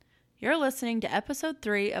You're listening to episode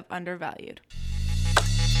 3 of Undervalued.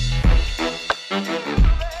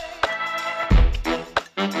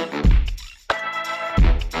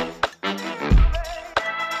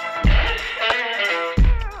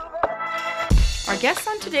 Our guest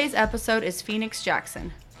on today's episode is Phoenix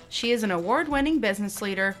Jackson. She is an award-winning business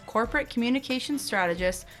leader, corporate communications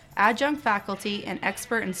strategist, adjunct faculty, and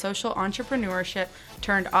expert in social entrepreneurship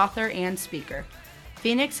turned author and speaker.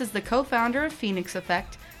 Phoenix is the co-founder of Phoenix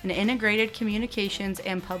Effect, an integrated communications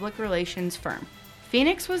and public relations firm.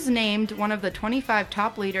 Phoenix was named one of the 25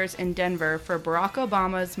 top leaders in Denver for Barack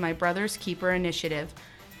Obama's My Brother's Keeper initiative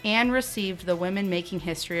and received the Women Making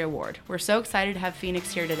History Award. We're so excited to have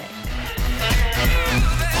Phoenix here today.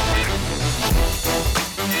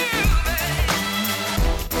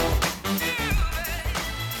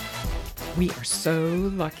 We are so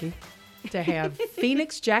lucky to have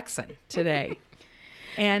Phoenix Jackson today.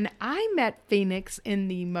 And I met Phoenix in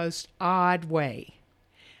the most odd way.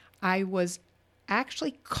 I was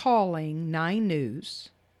actually calling 9 News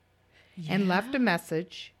and left a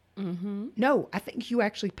message. Mm-hmm. No, I think you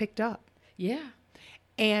actually picked up. Yeah.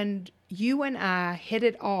 And you and I hit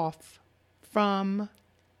it off from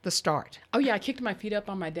the start. Oh, yeah. I kicked my feet up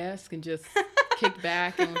on my desk and just kicked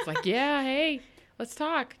back and was like, yeah, hey, let's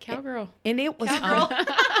talk. Cowgirl. And it was...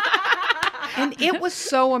 And it was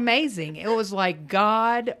so amazing. It was like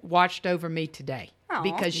God watched over me today. Aww.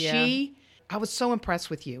 Because I was so impressed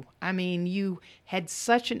with you. I mean, you had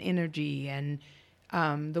such an energy and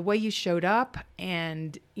the way you showed up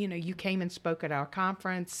and, you know, you came and spoke at our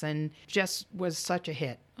conference and just was such a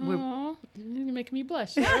hit. Aww, you're making me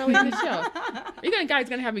blush early in the show. Are you guys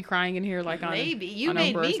going to have me crying in here like on Maybe. You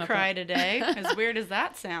made me cry today, as weird as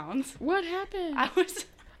that sounds. What happened?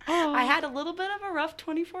 I had a little bit of a rough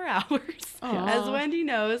 24 hours, as Wendy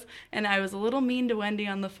knows, and I was a little mean to Wendy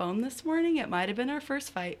on the phone this morning. It might have been our first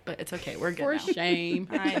fight, but it's okay. We're good For shame.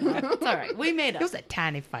 I know. It's all right. We made up. It was a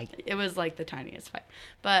tiny fight. It was like the tiniest fight.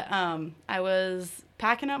 But I was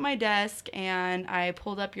packing up my desk, and I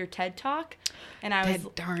pulled up your TED Talk, and I was...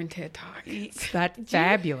 That darn TED Talk. That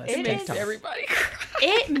fabulous it TED makes Talk. Everybody cry.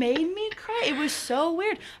 It made me cry. It was so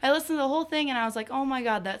weird. I listened to the whole thing, and I was like, oh, my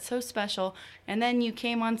God, that's so special. And then you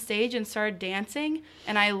came on stage and started dancing,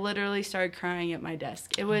 and I literally started crying at my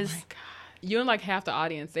desk. It was... Oh, my God. You and like half the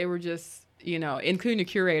audience, they were just... You know, including the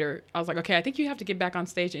curator, I was like, okay, I think you have to get back on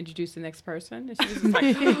stage and introduce the next person. And she was just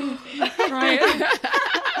like, crying.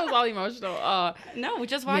 I was all emotional. No,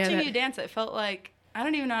 just watching you dance, it felt like, I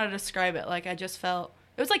don't even know how to describe it. Like, I just felt,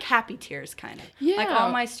 it was like happy tears, kind of. Yeah. Like, all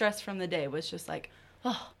my stress from the day was just like,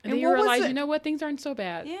 oh. And then you realize, you know what, things aren't so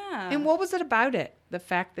bad. Yeah. And what was it about it? The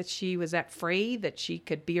fact that she was that free, that she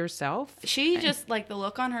could be herself? She just, like, the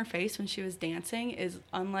look on her face when she was dancing is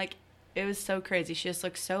unlike, it was so crazy. She just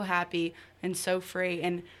looked so happy and so free.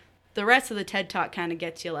 And the rest of the TED Talk kind of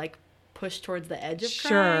gets you, like, pushed towards the edge of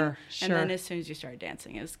crying. Sure. And then as soon as you start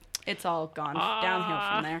dancing, it's all gone downhill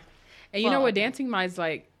from there. And you know what, dancing is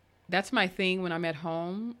like, that's my thing when I'm at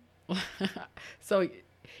home. So,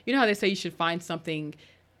 you know how they say you should find something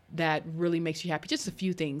that really makes you happy? Just a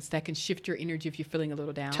few things that can shift your energy if you're feeling a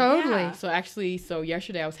little down. Totally. Yeah. So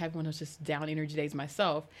yesterday I was having one of those just down energy days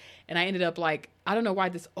myself. And I ended up like, I don't know why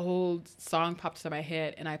this old song popped into my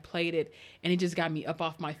head and I played it and it just got me up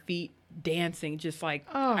off my feet dancing, just like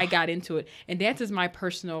I got into it. And dance is my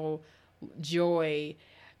personal joy.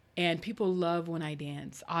 And people love when I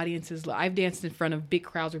dance. Audiences love. I've danced in front of big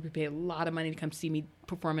crowds where people pay a lot of money to come see me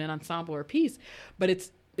perform in an ensemble or a piece. But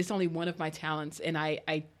it's only one of my talents. And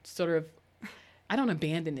I don't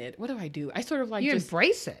abandon it. What do? I sort of like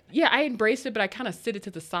embrace it. Yeah, I embrace it, but I kind of sit it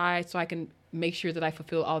to the side so I can make sure that I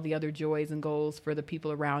fulfill all the other joys and goals for the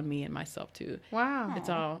people around me and myself too. Wow. It's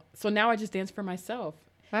all. So now I just dance for myself.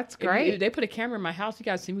 That's great. If they put a camera in my house, you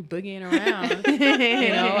guys see me boogieing around. You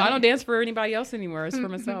know, I don't dance for anybody else anymore. It's for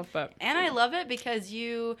myself. But And I love it because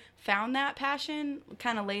you found that passion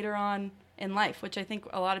kind of later on in life, which I think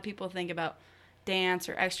a lot of people think about dance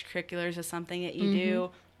or extracurriculars as something that you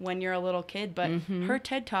do when you're a little kid. But her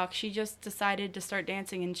TED Talk, she just decided to start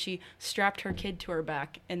dancing and she strapped her kid to her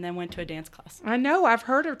back and then went to a dance class. I know. I've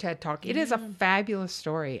heard her TED Talk. It is a fabulous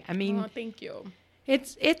story. I mean, thank you.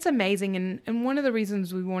 It's amazing. And one of the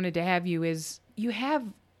reasons we wanted to have you is you have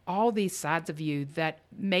all these sides of you that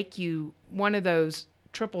make you one of those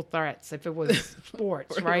triple threats if it was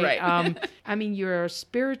sports, right? I mean, you're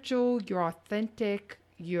spiritual, you're authentic,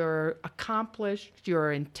 you're accomplished,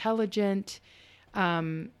 you're intelligent.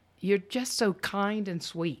 You're just so kind and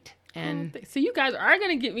sweet. And so you guys are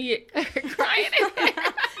going to get me crying.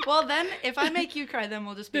 Well, then if I make you cry, then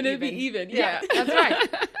we'll just be then even. It'll be even. Yeah, that's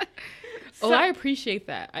right. I appreciate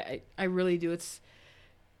that. I really do.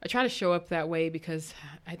 I try to show up that way because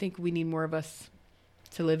I think we need more of us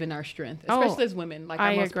to live in our strength, especially as women. Like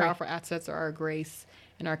our most powerful assets are our grace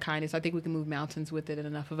and our kindness. I think we can move mountains with it, and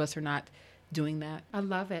enough of us are not doing that. I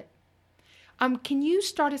love it. Can you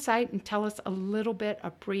start us out and tell us a little bit,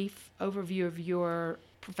 a brief overview of your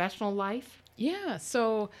professional life? Yeah.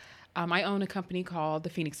 So I own a company called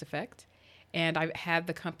The Phoenix Effect, and I've had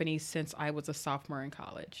the company since I was a sophomore in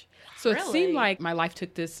college. So It seemed like my life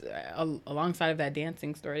took this, alongside of that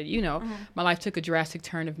dancing story, my life took a drastic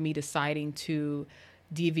turn of me deciding to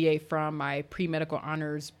deviate from my pre-medical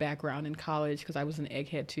honors background in college, because I was an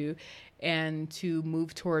egghead too, and to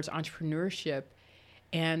move towards entrepreneurship.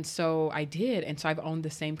 And so I did. And so I've owned the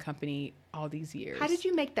same company all these years. How did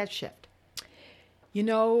you make that shift? I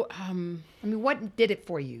mean, what did it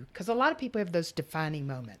for you? Because a lot of people have those defining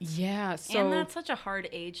moments. Yeah. So, and that's such a hard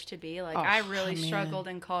age to be. Like, I really struggled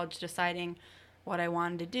in college deciding what I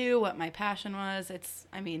wanted to do, what my passion was. It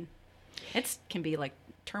can be like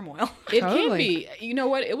turmoil. It can be. You know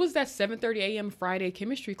what? It was that 7:30 a.m. Friday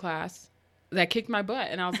chemistry class that kicked my butt,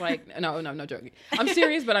 and I was like, no, joking. I'm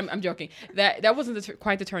serious, but I'm joking. That wasn't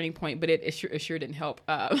quite the turning point, but it sure didn't help.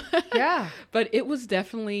 Yeah. But it was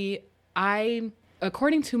definitely,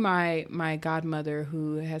 according to my godmother,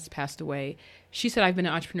 who has passed away, she said I've been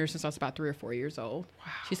an entrepreneur since I was about 3 or 4 years old.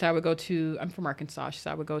 Wow. She said I'm from Arkansas. She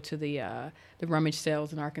said I would go to the rummage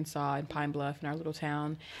sales in Arkansas and Pine Bluff in our little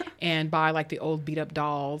town and buy like the old beat up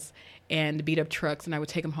dolls and the beat up trucks, and I would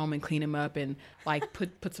take them home and clean them up and like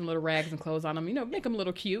put some little rags and clothes on them, make them a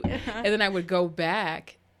little cute. And then I would go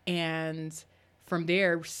back and from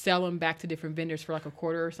there sell them back to different vendors for like a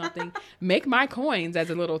quarter or something, make my coins as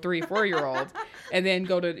a little 3-4-year-old, and then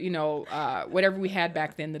go to whatever we had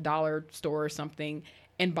back then, the dollar store or something,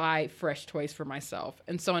 and buy fresh toys for myself.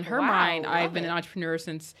 And so in her mind, I've been an entrepreneur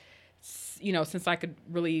since I could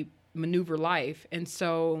really maneuver life. And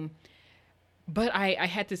so, but I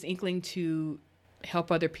had this inkling to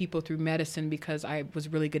help other people through medicine because I was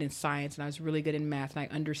really good in science and I was really good in math, and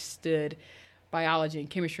I understood biology and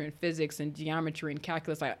chemistry and physics and geometry and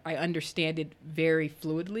calculus. I understand it very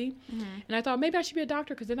fluidly. Mm-hmm. And I thought maybe I should be a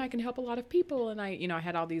doctor because then I can help a lot of people. And I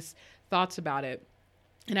had all these thoughts about it.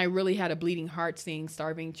 And I really had a bleeding heart seeing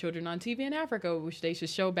starving children on TV in Africa, which they used to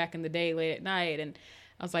show back in the day late at night. And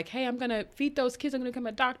I was like, hey, I'm going to feed those kids. I'm going to become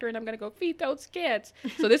a doctor and I'm going to go feed those kids.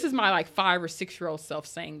 So this is my like 5 or 6-year-old self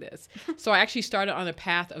saying this. So I actually started on a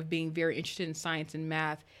path of being very interested in science and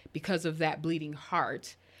math because of that bleeding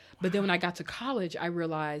heart. But then when I got to college, I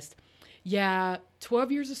realized,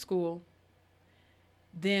 12 years of school,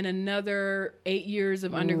 then another 8 years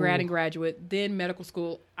of undergrad and graduate, then medical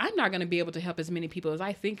school. I'm not going to be able to help as many people as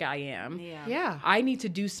I think I am. Yeah. I need to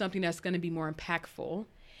do something that's going to be more impactful.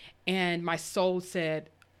 And my soul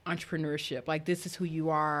said entrepreneurship. Like, this is who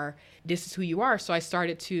you are. This is who you are. So I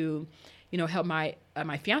started to, help my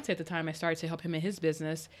fiance at the time. I started to help him in his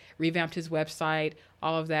business, revamped his website,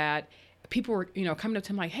 all of that. People were, coming up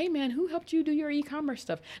to him like, hey man, who helped you do your e-commerce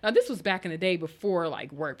stuff? Now this was back in the day before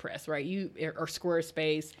like WordPress, right? Or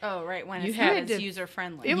Squarespace. Oh, right. When it's user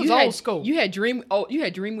friendly. It was old school. You had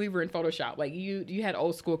Dreamweaver and Photoshop. Like you had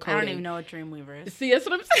old school coding. I don't even know what Dreamweaver is. See, that's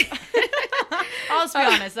what I'm saying. I'll just be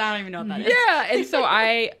honest. I don't even know what that is. Yeah. And so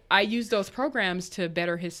I used those programs to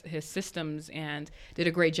better his systems and did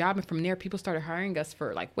a great job. And from there, people started hiring us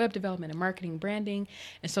for like web development and marketing, branding.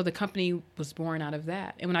 And so the company was born out of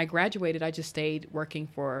that. And when I graduated, I just stayed working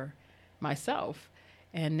for myself.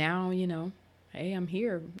 And now, hey, I'm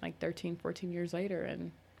here like 13, 14 years later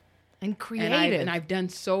and creative. And I've done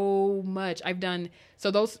so much.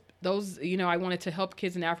 So those, I wanted to help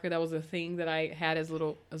kids in Africa. That was a thing that I had as a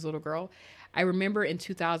little girl. I remember in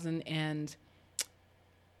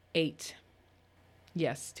 2008,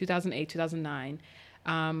 2009,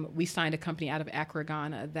 we signed a company out of Accra,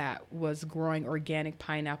 Ghana that was growing organic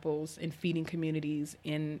pineapples and feeding communities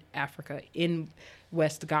in Africa, in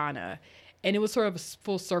West Ghana. And it was sort of a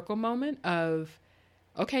full circle moment of,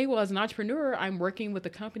 okay, well, as an entrepreneur, I'm working with the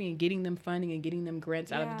company and getting them funding and getting them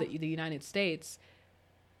grants out of the United States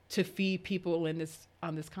to feed people on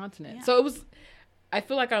this continent. Yeah. So it was, I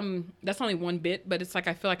feel like that's only one bit, but it's like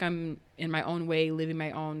I feel like I'm in my own way living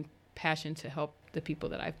my own passion to help the people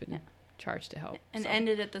that I've been charged to help. And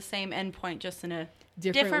ended at the same endpoint, just in a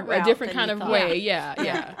different route, a different kind of way.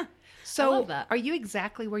 Yeah. So I love that. Are you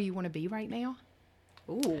exactly where you want to be right now?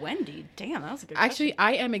 Ooh, Wendy. Damn, that was a good Actually,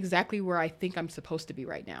 question. I am exactly where I think I'm supposed to be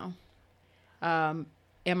right now. Am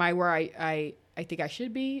I where I think I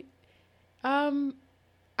should be?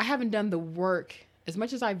 I haven't done the work as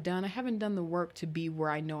much as I've done, I haven't done the work to be where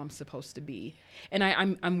I know I'm supposed to be. And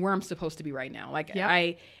I'm where I'm supposed to be right now. Like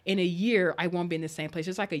in a year, I won't be in the same place.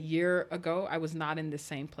 Just like a year ago, I was not in the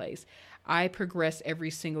same place. I progress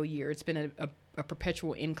every single year. It's been a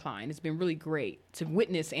perpetual incline. It's been really great to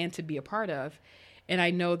witness and to be a part of. And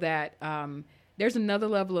I know that there's another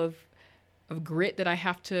level of grit that I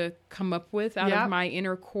have to come up with out of my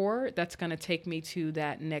inner core that's going to take me to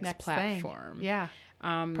that next platform. Thing. Yeah.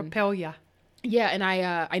 Propel ya. Yeah. And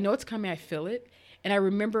I know it's coming. I feel it. And I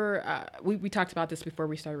remember, we talked about this before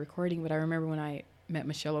we started recording, but I remember when I met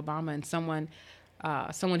Michelle Obama and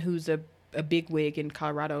someone who's a bigwig in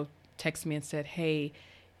Colorado texted me and said, "Hey,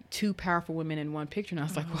 2 powerful women in one picture." And I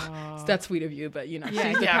was like, well, that's sweet of you, but she's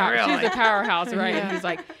the powerhouse, right? And he's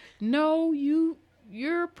like, "No,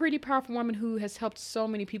 you're a pretty powerful woman who has helped so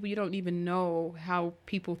many people. You don't even know how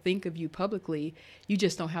people think of you publicly. You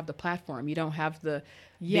just don't have the platform. You don't have the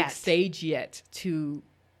big stage yet to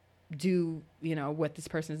do, what this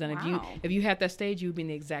person has done. Wow. If you had that stage, you'd be in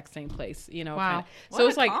the exact same place, Wow. So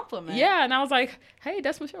it's like, compliment. yeah. And I was like, hey,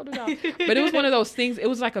 that's Michelle Dudal. But it was one of those things. It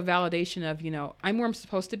was like a validation of, I'm where I'm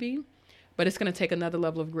supposed to be, but it's going to take another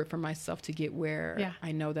level of grit for myself to get where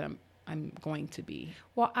I know that I'm going to be.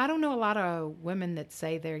 Well, I don't know a lot of women that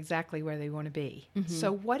say they're exactly where they want to be. Mm-hmm.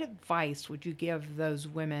 So what advice would you give those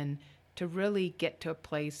women to really get to a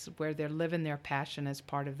place where they're living their passion as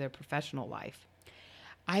part of their professional life?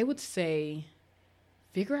 I would say,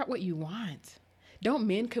 figure out what you want. Don't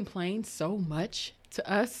men complain so much to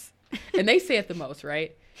us? And they say it the most,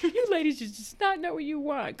 right? You ladies just not know what you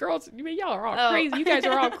want. Girls, y'all are all crazy. You guys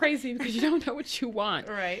are all crazy because you don't know what you want.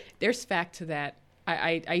 Right. There's fact to that.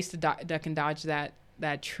 I used to duck and dodge that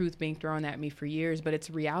truth being thrown at me for years, but it's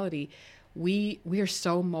reality. We are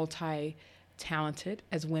so multi-talented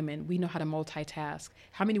as women. We know how to multitask.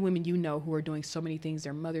 How many women who are doing so many things?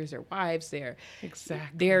 They're mothers, they're wives, they're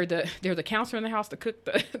they're the counselor in the house, the cook,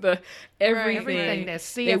 the everything. The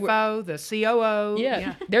CFO, the COO.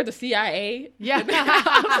 Yeah. They're the CIA. Yeah.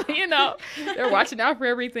 They're watching out for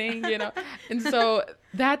everything, And so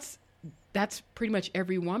that's pretty much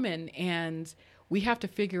every woman. And we have to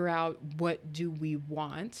figure out, what do we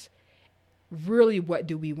want? Really, what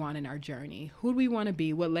do we want in our journey? Who do we want to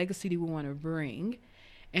be? What legacy do we want to bring?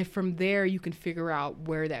 And from there, you can figure out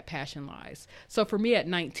where that passion lies. So for me at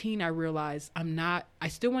 19, I realized I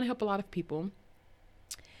still want to help a lot of people.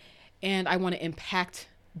 And I want to impact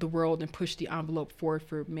the world and push the envelope forward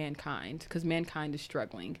for mankind, because mankind is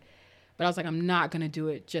struggling. But I was like, I'm not going to do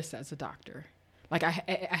it just as a doctor. Like I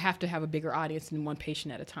have to have a bigger audience than one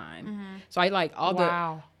patient at a time. Mm-hmm. So I like all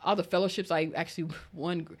the fellowships I actually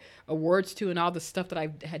won awards to, and all the stuff that I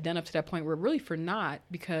had done up to that point were really for naught,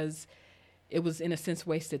 because it was in a sense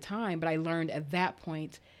wasted time. But I learned at that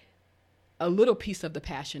point a little piece of the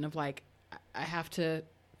passion of like, I have to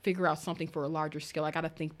figure out something for a larger scale. I got to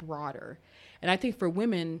think broader. And I think for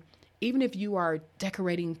women, even if you are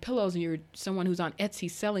decorating pillows and you're someone who's on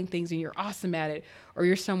Etsy selling things and you're awesome at it, or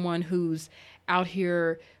you're someone who's out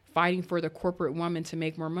here fighting for the corporate woman to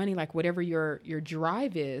make more money, like whatever your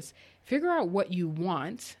drive is, figure out what you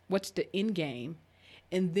want, what's the end game,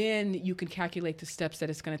 and then you can calculate the steps that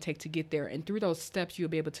it's going to take to get there. And through those steps, you'll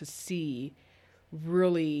be able to see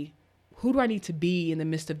really, who do I need to be in the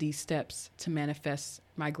midst of these steps to manifest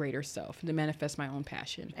my greater self, to manifest my own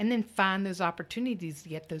passion. And then find those opportunities to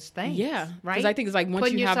get those things. Yeah. Right. Because I think it's like once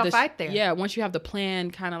Putting you have yourself this, out there. Yeah. Once you have the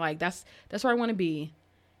plan, kind of like that's where I want to be.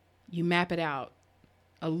 You map it out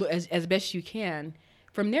as best you can.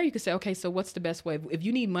 From there, you can say, okay, so what's the best way? If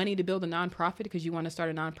you need money to build a nonprofit because you want to start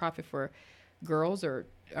a nonprofit for girls or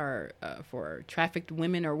for trafficked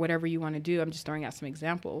women or whatever you want to do, I'm just throwing out some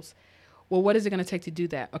examples. Well, what is it going to take to do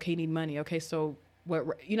that? Okay, you need money. Okay, so what?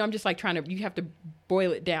 I'm just like you have to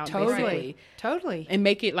boil it down, basically. Totally. And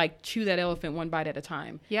make it like chew that elephant one bite at a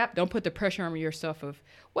time. Yep. Don't put the pressure on yourself of,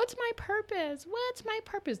 what's my purpose? What's my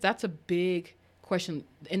purpose? That's a big question.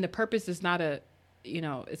 And the purpose is not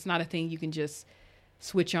it's not a thing you can just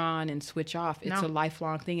switch on and switch off. It's a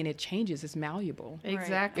lifelong thing, and it changes. It's malleable.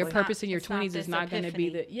 Exactly. Your purpose in your 20s is not going to be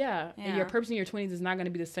and your purpose in your 20s is not going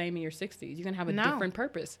to be the same in your 60s. You're going to have a different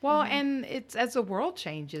purpose. Well, and it's as the world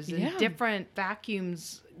changes and different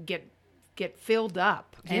vacuums get filled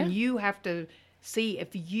up, and you have to see if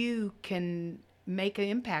you can make an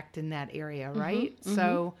impact in that area, right? Mm-hmm.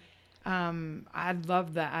 So I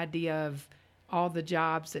love the idea of all the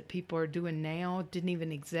jobs that people are doing now didn't even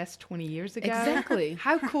exist 20 years ago. Exactly.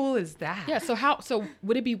 How cool is that? Yeah. So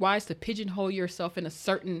would it be wise to pigeonhole yourself in a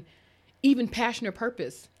certain, even passion or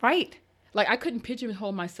purpose? Right. Like I couldn't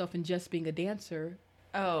pigeonhole myself in just being a dancer.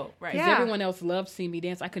 Oh, right. Because everyone else loved seeing me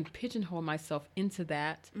dance. I couldn't pigeonhole myself into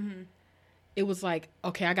that. Mm-hmm. it was like,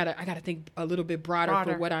 okay, I gotta think a little bit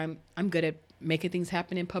broader for what I'm good at making things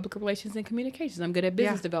happen in public relations and communications. I'm good at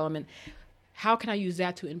business development. How can I use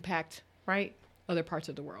that to impact other parts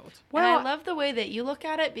of the world? Well, and I love the way that you look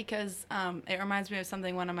at it, because it reminds me of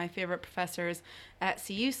something one of my favorite professors at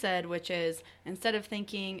CU said, which is, instead of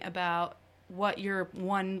thinking about what your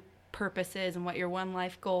one purpose is and what your one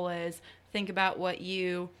life goal is, think about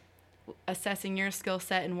assessing your skill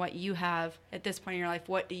set and what you have at this point in your life.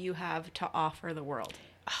 What do you have to offer the world?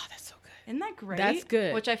 Oh, that's so good. Isn't that great? That's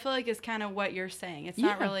good. Which I feel like is kind of what you're saying. It's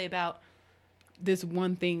not really about this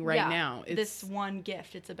one thing now. It's this one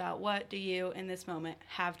gift. It's about, what do you in this moment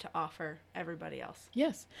have to offer everybody else?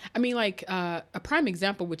 Yes. I mean, like a prime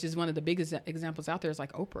example, which is one of the biggest examples out there, is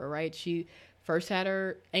like Oprah, right? She first had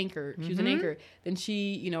her anchor. She was an anchor. Then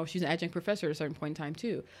she's an adjunct professor at a certain point in time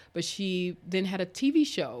too. But she then had a TV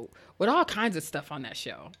show with all kinds of stuff on that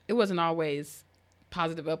show. It wasn't always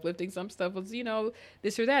positive, uplifting. Some stuff was,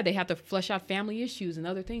 this or that. They had to flesh out family issues and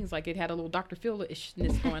other things. Like, it had a little Dr.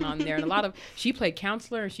 Phil-ishness going on there. And she played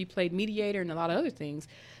counselor and she played mediator and a lot of other things.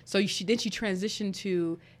 So she transitioned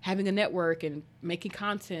to having a network and making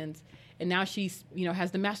content. And now she's,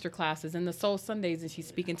 has the master classes and the Soul Sundays, and she's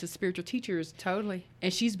speaking to spiritual teachers. Totally.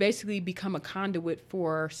 And she's basically become a conduit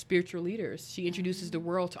for spiritual leaders. She introduces the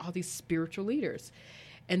world to all these spiritual leaders.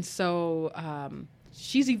 And so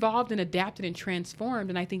she's evolved and adapted and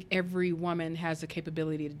transformed. And I think every woman has the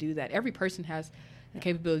capability to do that. Every person has the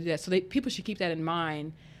capability to do that. So people should keep that in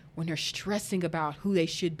mind when they're stressing about who they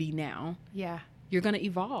should be now. Yeah. You're going to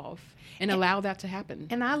evolve and allow that to happen.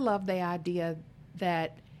 And I love the idea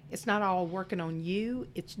that it's not all working on you.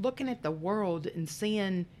 It's looking at the world and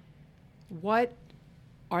seeing what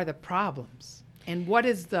are the problems and what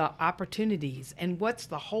is the opportunities and what's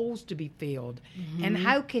the holes to be filled, and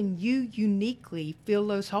how can you uniquely fill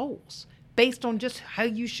those holes based on just how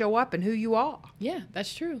you show up and who you are. Yeah,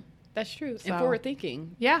 that's true. That's true. So, and forward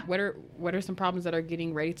thinking. Yeah. What are some problems that are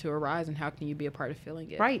getting ready to arise, and how can you be a part of filling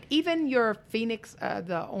it? Right. Even your Phoenix,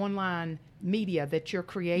 the online media that you're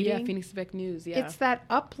creating. Yeah, Phoenix Effect News. Yeah. It's that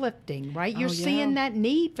uplifting, right? You're seeing that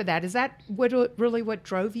need for that. Is that what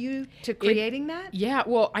drove you to creating that? Yeah.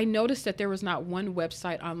 Well, I noticed that there was not one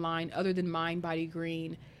website online other than Mind, Body,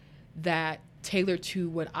 Green that tailored to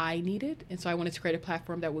what I needed. And so I wanted to create a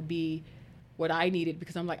platform that would be what I needed,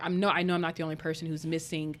 because I'm like, I know I'm not the only person who's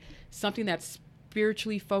missing something that's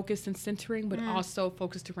spiritually focused and centering, but also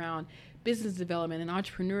focused around business development and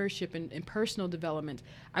entrepreneurship and personal development.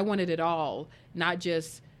 I wanted it all, not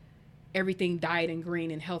just everything diet and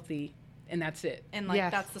green and healthy, and that's it. And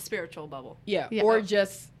that's the spiritual bubble. Yeah. Or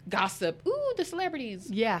just gossip. Ooh, the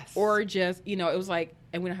celebrities. Yes. Or just, it was like,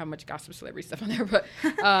 and we don't have much gossip celebrity stuff on there, but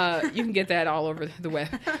you can get that all over the web.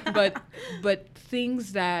 But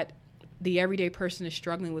things that the everyday person is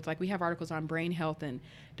struggling with, like we have articles on brain health and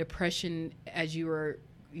depression as you are,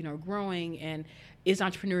 growing, and is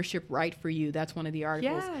entrepreneurship right for you? That's one of the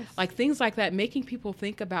articles. Yes. Like things like that, making people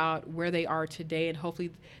think about where they are today, and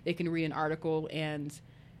hopefully they can read an article and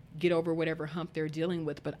get over whatever hump they're dealing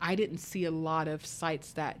with. But I didn't see a lot of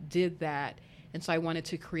sites that did that. And so I wanted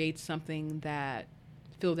to create something that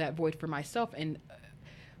filled that void for myself. And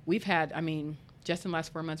we've had, just in the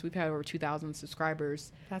last 4 months, we've had over 2,000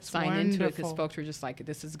 subscribers sign into it, because folks are just like,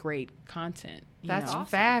 this is great content. That's awesome.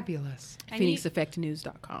 Fabulous.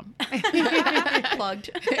 PhoenixEffectNews.com. Plugged.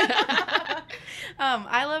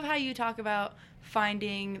 I love how you talk about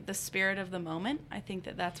finding the spirit of the moment. I think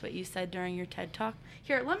that's what you said during your TED Talk.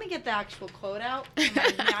 Here, let me get the actual quote out.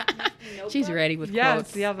 She's ready with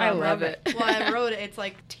quotes. Yeah, I love it. Well, I wrote it. It's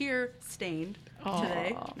like tear stained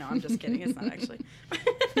today. No, I'm just kidding. It's not actually.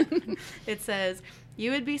 It says,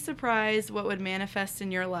 "You would be surprised what would manifest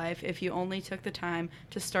in your life if you only took the time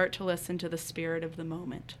to start to listen to the spirit of the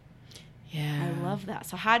moment." Yeah. I love that.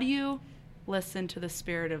 So how do you listen to the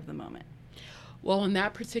spirit of the moment? Well, in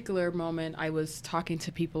that particular moment, I was talking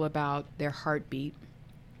to people about their heartbeat,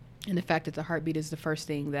 and the fact that the heartbeat is the first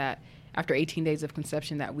thing that, after 18 days of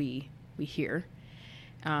conception, that we hear,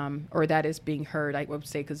 or that is being heard. I would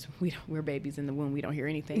say, because we're babies in the womb, we don't hear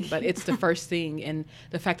anything, but it's the first thing. And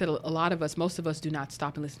the fact that a lot of us, most of us, do not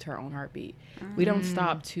stop and listen to our own heartbeat. We don't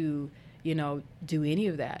stop to, do any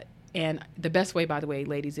of that. And the best way, by the way,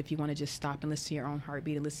 ladies, if you want to just stop and listen to your own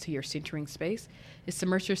heartbeat and listen to your centering space, is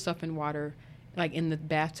submerge yourself in water. Like in the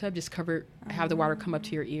bathtub, just have the water come up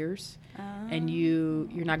to your ears, and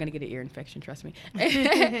you're not going to get an ear infection, trust me.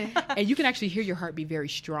 And you can actually hear your heart be very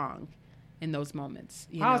strong in those moments.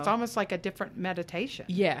 It's almost like a different meditation.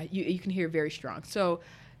 Yeah, you can hear very strong. So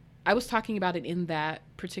I was talking about it in that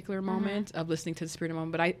particular moment of listening to the spirit of the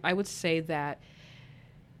moment, but I would say that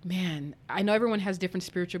man, I know everyone has different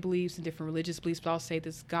spiritual beliefs and different religious beliefs, but I'll say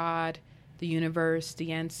this: God, the universe,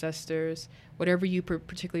 the ancestors, whatever you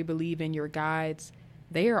particularly believe in, your guides,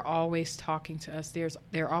 they are always talking to us.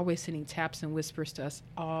 They're always sending taps and whispers to us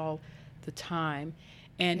all the time.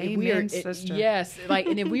 And Amen, if we are, sister. yes, like,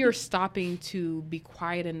 and if we are stopping to be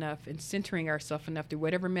quiet enough and centering ourselves enough through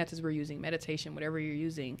whatever methods we're using, meditation, whatever you're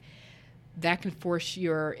using, that can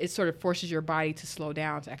it sort of forces your body to slow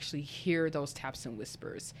down to actually hear those taps and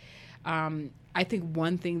whispers. I think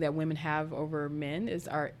one thing that women have over men is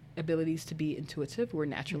our abilities to be intuitive. We're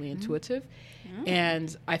naturally intuitive.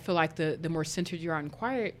 And I feel like the more centered you are and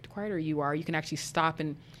quieter you are, you can actually stop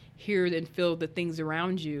and hear and feel the things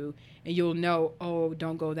around you, and you'll know, oh,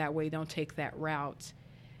 don't go that way, don't take that route.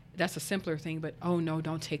 That's a simpler thing, but oh no,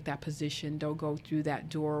 don't take that position, don't go through that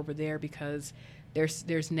door over there because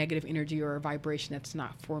there's negative energy or a vibration that's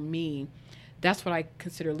not for me. That's what I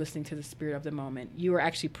consider listening to the spirit of the moment. You are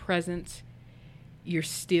actually present, you're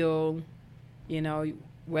still,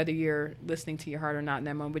 whether you're listening to your heart or not in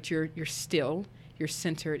that moment, but you're still, you're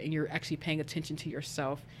centered, and you're actually paying attention to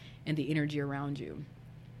yourself and the energy around you.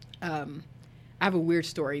 I have a weird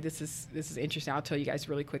story. This is interesting. I'll tell you guys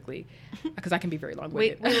really quickly because I can be very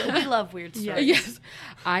long-winded. We love weird stories. Yes.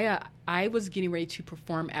 I was getting ready to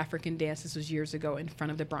perform African dance. This was years ago in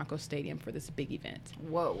front of the Broncos Stadium for this big event.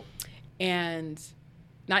 Whoa. And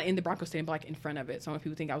not in the Broncos Stadium, but like in front of it. So when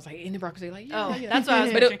people think I was like in the Broncos Stadium, like, That's what I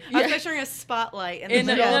was picturing. I was picturing a spotlight in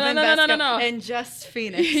the middle of Invesco and just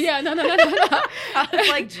Phoenix. No. I was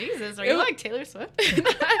like, Jesus, are you like Taylor Swift?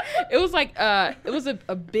 It was like it was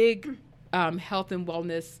a big health and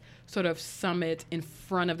wellness sort of summit in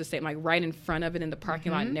front of the stadium, like right in front of it in the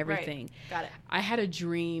parking lot and everything. Right. Got it. I had a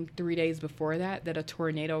dream 3 days before that a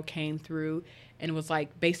tornado came through and was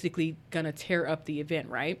like basically gonna tear up the event,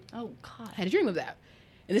 right? Oh God. I had a dream of that.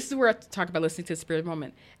 And this is where I talk about listening to the spirit of the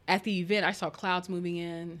moment. At the event, I saw clouds moving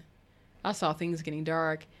in. I saw things getting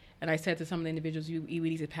dark. And I said to some of the individuals, we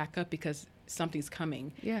need to pack up because something's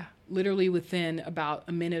coming. Yeah. Literally within about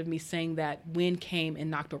a minute of me saying that, wind came and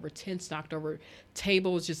knocked over tents, knocked over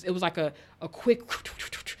tables. It was like a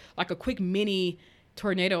quick mini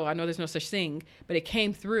tornado. I know there's no such thing, but it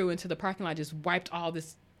came through into the parking lot, just wiped all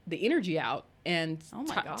the energy out and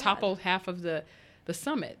toppled half of the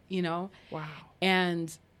summit, Wow.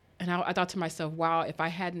 And I thought to myself, wow, if I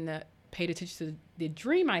hadn't paid attention to the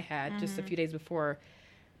dream I had just a few days before,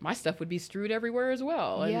 my stuff would be strewed everywhere as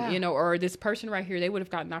well. And, or this person right here, they would have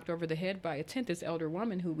got knocked over the head by a tent, this elder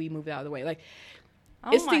woman who we moved out of the way. Like,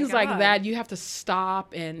 it's things like that. You have to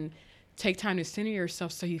stop and take time to center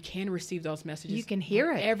yourself so you can receive those messages. You can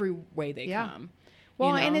hear it every way they come.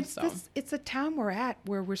 Well, and it's a time we're at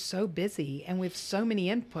where we're so busy and we have so many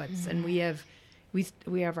inputs and we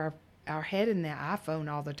have our head in the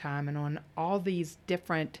iPhone all the time and on all these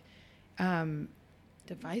different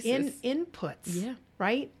devices, inputs. Yeah.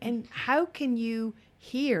 Right. And how can you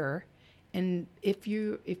hear? And if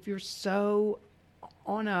you're so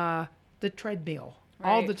on the treadmill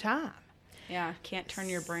all the time. Yeah, can't turn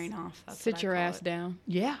your brain off. That's Sit your ass down.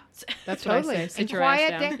 Yeah, that's totally. what I say. Sit and your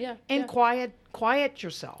quiet ass down. down. And quiet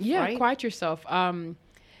yourself. Yeah, right? quiet yourself.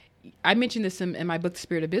 I mentioned this in my book, The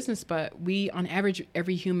Spirit of Business, but we, on average,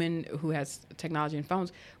 every human who has technology and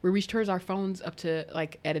phones, we reach towards our phones up to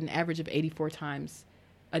like at an average of 84 times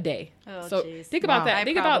a day. Oh, so geez. think about that. I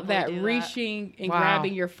Think about probably that. do Reaching and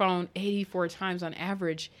grabbing your phone 84 times on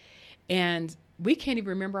average. And we can't even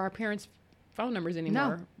remember our parents' phone numbers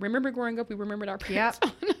anymore. No. Remember growing up, we remembered our parents'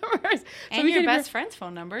 phone numbers. And your best friend's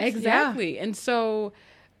phone numbers. Exactly. Yeah. And so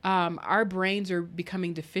our brains are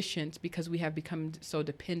becoming deficient because we have become so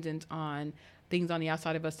dependent on things on the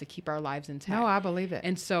outside of us to keep our lives intact. No, I believe it.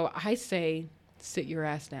 And so I say, sit your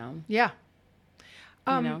ass down. Yeah.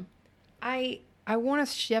 I want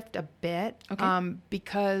to shift a bit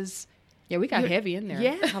because... Yeah, we got heavy in there.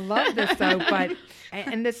 Yeah, I love this though, but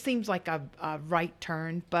and this seems like a right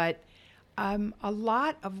turn, but a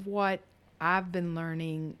lot of what I've been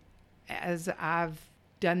learning as I've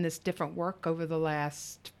done this different work over the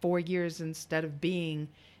last 4 years instead of being,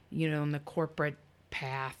 in the corporate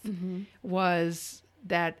path, was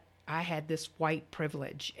that I had this white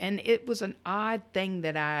privilege, and it was an odd thing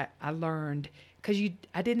that I learned because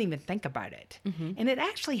I didn't even think about it, and it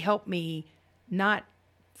actually helped me not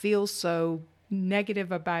feel so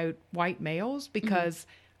negative about white males because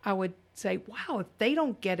I would say, wow, if they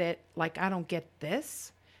don't get it like I don't get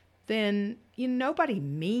this, then nobody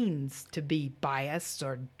means to be biased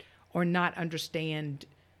or not understand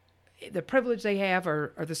the privilege they have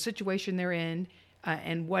or the situation they're in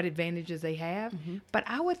and what advantages they have. But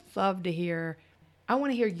I would love to hear, I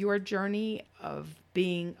want to hear your journey of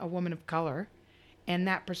being a woman of color and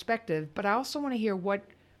that perspective. But I also want to hear what,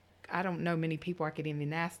 I don't know many people I could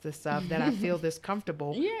even ask this of that I feel this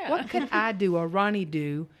comfortable. Yeah. What could I do or Ronnie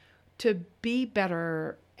do to be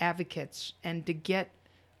better advocates and to get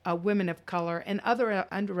women of color and other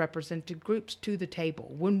underrepresented groups to the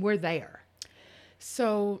table when we're there?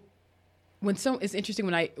 So it's interesting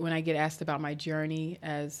when I get asked about my journey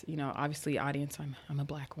as, obviously audience, I'm a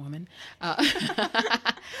Black woman,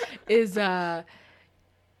 it's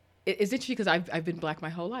interesting because I've been Black my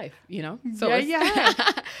whole life, So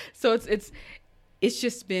so it's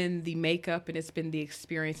just been the makeup and it's been the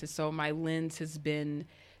experience. And so my lens has been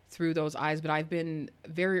through those eyes, but I've been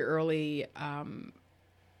very early.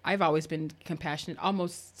 I've always been compassionate,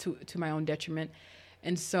 almost to my own detriment.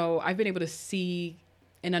 And so I've been able to see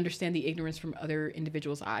and understand the ignorance from other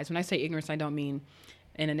individuals' eyes. When I say ignorance, I don't mean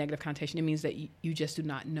in a negative connotation. It means that you just do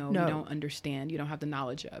not know, you don't understand, you don't have the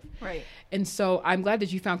knowledge of. Right. And so I'm glad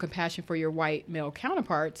that you found compassion for your white male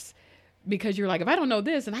counterparts, because you're like, if I don't know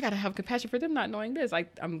this, and I got to have compassion for them not knowing this.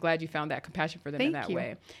 I'm glad you found that compassion for them in that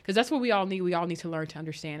way. Because that's what we all need. We all need to learn to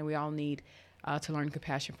understand, and we all need to learn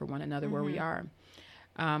compassion for one another where we are.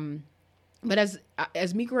 But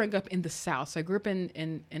as me growing up in the South, so I grew up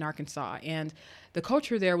in Arkansas, and the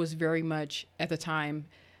culture there was very much, at the time,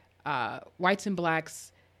 whites and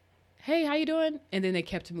Blacks, hey, how you doing? And then they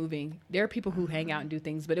kept moving. There are people who hang out and do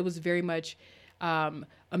things, but it was very much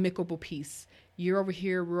amicable peace. You're over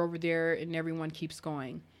here, we're over there, and everyone keeps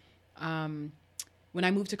going. When I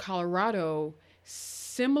moved to Colorado,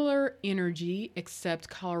 similar energy, except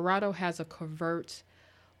Colorado has a covert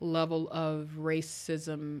level of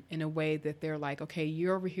racism in a way that they're like, okay,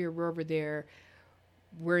 you're over here, we're over there,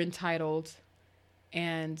 we're entitled,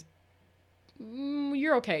 and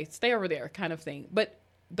you're okay, stay over there, kind of thing. But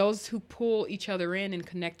those who pull each other in and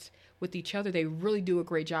connect with each other, they really do a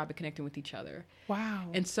great job at connecting with each other. Wow.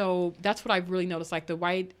 And so that's what I've really noticed, like the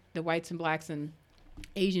whites and Blacks and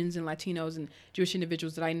Asians and Latinos and Jewish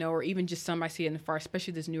individuals that I know, or even just some I see in the far,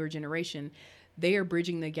 especially this newer generation, they are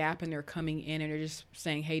bridging the gap and they're coming in and they're just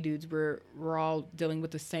saying, hey dudes, we're all dealing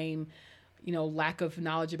with the same, lack of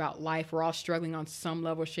knowledge about life. We're all struggling on some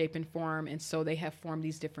level, shape, and form. And so they have formed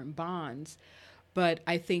these different bonds. But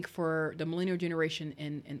I think for the millennial generation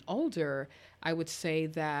and older, I would say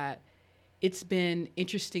that it's been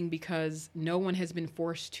interesting because no one has been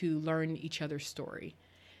forced to learn each other's story.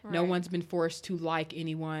 Right. No one's been forced to like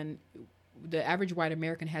anyone. The average white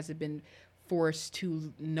American hasn't been forced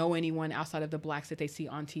to know anyone outside of the Blacks that they see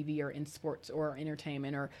on TV or in sports or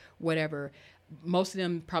entertainment or whatever. Most of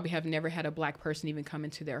them probably have never had a Black person even come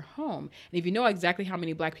into their home. And if you know exactly how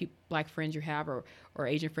many Black friends you have or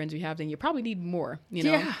Asian friends you have, then you probably need more,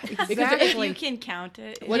 Yeah, exactly. If you can count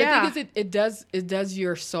it. What I think is it does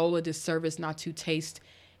your soul a disservice not to taste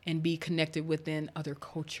and be connected within other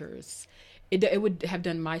cultures. It would have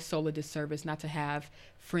done my soul a disservice not to have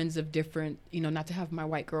friends of different, not to have my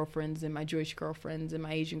white girlfriends and my Jewish girlfriends and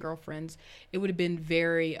my Asian girlfriends. It would have been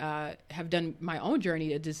very, have done my own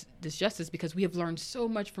journey a disjustice, because we have learned so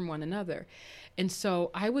much from one another. And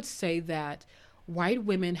so I would say that white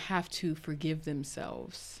women have to forgive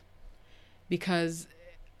themselves, because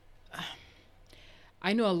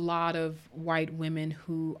I know a lot of white women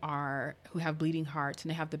who have bleeding hearts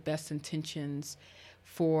and they have the best intentions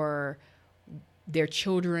for their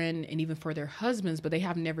children and even for their husbands, but they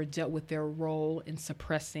have never dealt with their role in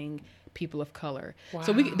suppressing people of color. Wow.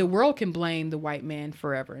 So the world can blame the white man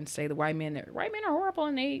forever and say the white men are horrible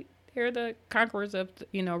and they're the conquerors of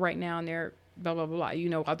right now, and they're blah blah blah,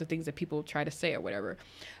 all the things that people try to say or whatever.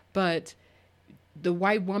 But the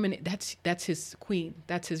white woman, that's his queen,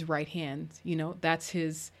 that's his right hand, that's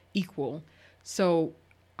his equal. So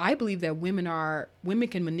I believe that women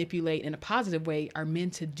can manipulate in a positive way, are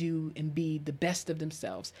meant to do and be the best of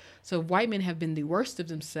themselves. So if white men have been the worst of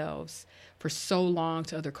themselves for so long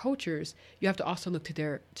to other cultures, you have to also look to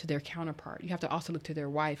their counterpart. You have to also look to their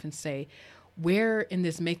wife and say, where in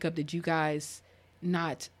this makeup did you guys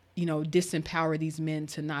not, disempower these men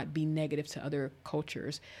to not be negative to other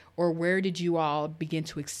cultures? Or where did you all begin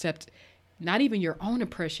to accept not even your own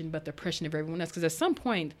oppression, but the oppression of everyone else? Because at some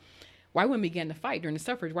point, white women began to fight during the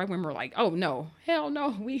suffrage. White women were like, oh no, hell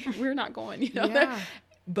no, we're not going, Yeah.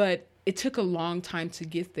 But it took a long time to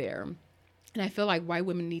get there. And I feel like white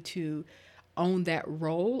women need to own that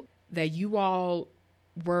role that you all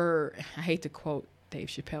were. I hate to quote Dave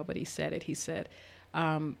Chappelle, but he said it. He said,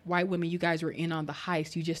 white women, you guys were in on the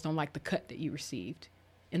heist. You just don't like the cut that you received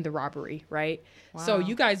in the robbery, right? Wow. So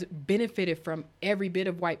you guys benefited from every bit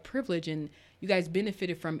of white privilege, and you guys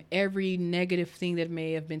benefited from every negative thing that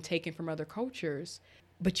may have been taken from other cultures,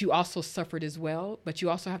 but you also suffered as well. But you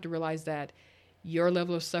also have to realize that your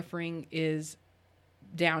level of suffering is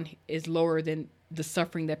down is lower than the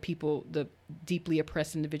suffering that the deeply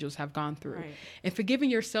oppressed individuals have gone through. Right. And forgiving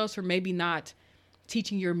yourselves for maybe not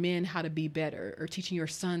teaching your men how to be better, or teaching your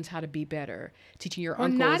sons how to be better, teaching your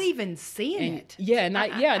uncles. Or not even seeing it. Yeah,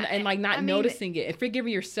 and like not noticing it, and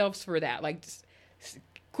forgiving yourselves for that. Like, just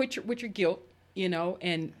quit with your guilt,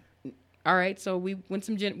 and all right, so we went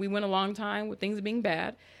a long time with things being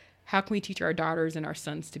bad. How can we teach our daughters and our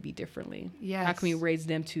sons to be differently? Yes. How can we raise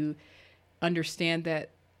them to understand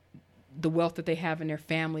that the wealth that they have in their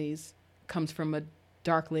families comes from a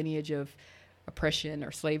dark lineage of oppression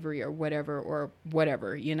or slavery or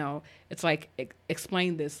whatever. It's like,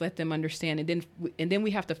 explain this, let them understand. And then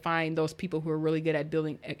we have to find those people who are really good at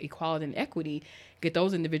building equality and equity, get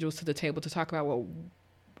those individuals to the table to talk about, well,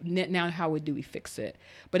 now how do we fix it?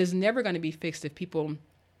 But it's never going to be fixed if people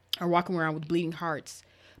are walking around with bleeding hearts,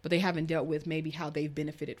 but they haven't dealt with maybe how they've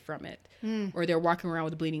benefited from it. Or they're walking around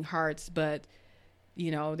with bleeding hearts, but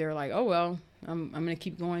they're like, oh, well, I'm going to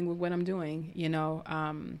keep going with what I'm doing,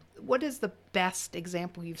 What is the best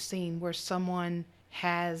example you've seen where someone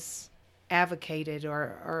has advocated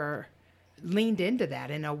or leaned into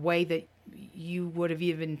that in a way that you would have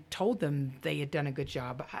even told them they had done a good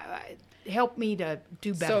job? Help me to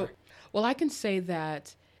do better. Well, I can say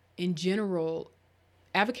that in general,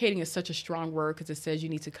 advocating is such a strong word because it says you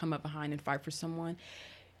need to come up behind and fight for someone.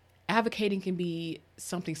 Advocating can be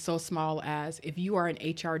something so small as if you are an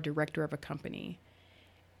HR director of a company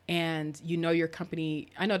and your company,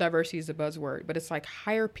 I know diversity is a buzzword, but it's like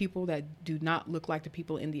hire people that do not look like the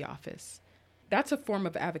people in the office. That's a form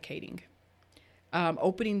of advocating.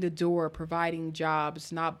 Opening the door, providing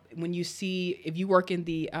jobs, if you work in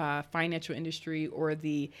the financial industry or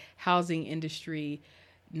the housing industry,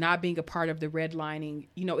 not being a part of the redlining,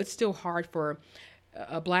 it's still hard for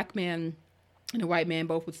a black man and a white man,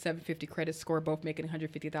 both with 750 credit score, both making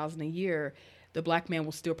 $150,000 a year. The black man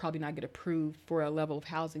will still probably not get approved for a level of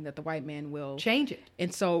housing that the white man will change it.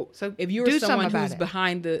 And so if you're someone who's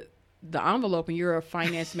behind the envelope and you're a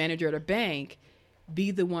finance manager at a bank,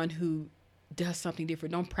 be the one who does something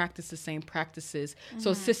different. Don't practice the same practices. Mm-hmm.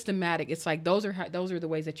 So systematic. It's like those are the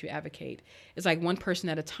ways that you advocate. It's like one person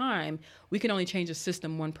at a time. We can only change a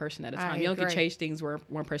system one person at a time. You don't can change things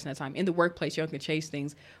one person at a time. In the workplace, you don't can change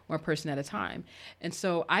things one person at a time. And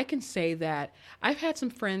so I can say that I've had some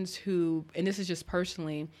friends who, and this is just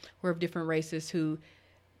personally, who are of different races, who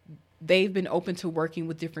they've been open to working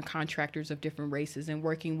with different contractors of different races and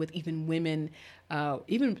working with even women.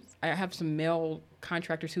 Even I have some male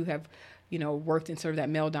contractors who have worked in sort of that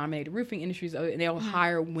male-dominated roofing industries, and they'll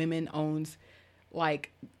hire women-owned, like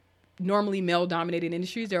normally male-dominated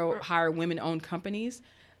industries. They'll hire women-owned companies.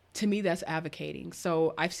 To me, that's advocating.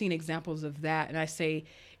 So I've seen examples of that, and I say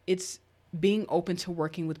it's being open to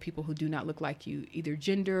working with people who do not look like you, either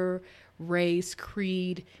gender, race,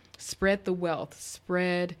 creed. Spread the wealth,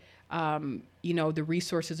 spread the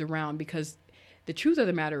resources around, because the truth of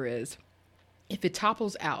the matter is, if it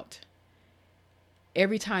topples out,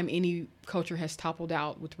 every time any culture has toppled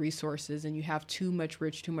out with resources and you have too much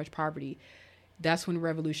rich, too much poverty, that's when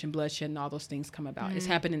revolution, bloodshed, and all those things come about. It's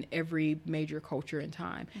happened in every major culture in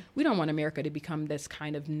time. We don't want America to become this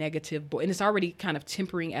kind of negative, and it's already kind of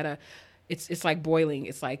tempering at it's like boiling.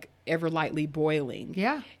 It's like ever lightly boiling.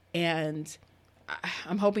 Yeah. And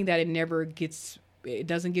I'm hoping that it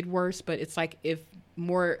doesn't get worse, but it's like if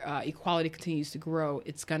more equality continues to grow,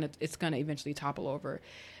 it's gonna eventually topple over.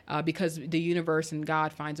 Because the universe and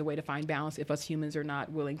God finds a way to find balance if us humans are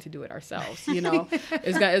not willing to do it ourselves,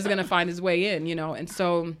 it's going to find its way in, And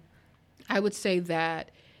so I would say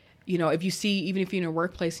that, if you see, even if you're in a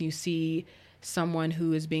workplace and you see someone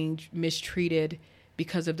who is being mistreated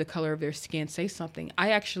because of the color of their skin, say something. I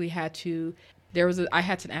actually had to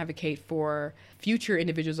advocate for future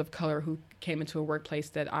individuals of color who came into a workplace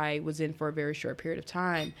that I was in for a very short period of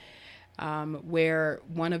time. Where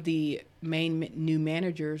one of the main new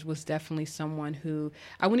managers was definitely someone who,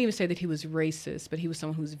 I wouldn't even say that he was racist, but he was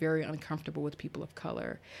someone who was very uncomfortable with people of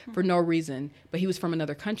color for no reason. But he was from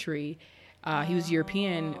another country. He was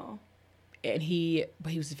European, but he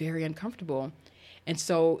was very uncomfortable. And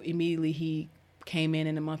so immediately he came in,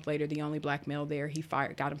 and a month later, the only black male there,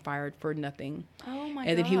 got him fired for nothing. Oh my God.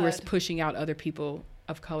 And then he was pushing out other people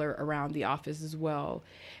of color around the office as well.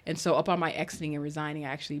 And so upon my exiting and resigning, I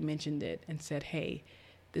actually mentioned it and said, hey,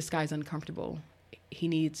 this guy's uncomfortable. He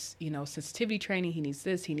needs, sensitivity training. He needs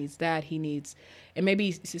this, he needs that. And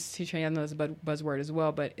maybe sensitivity training, I know it's a buzzword as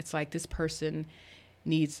well, but it's like this person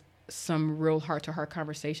needs some real heart-to-heart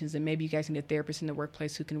conversations, and maybe you guys need a therapist in the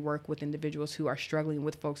workplace who can work with individuals who are struggling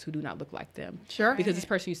with folks who do not look like them. Sure. Because this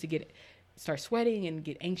person used to get start sweating and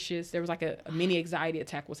get anxious. There was like a mini anxiety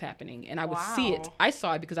attack was happening, and I would see it. Wow. I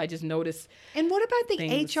saw it because I just noticed. And what about the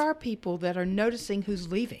things. HR people that are noticing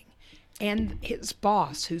who's leaving and his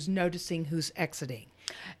boss who's noticing who's exiting?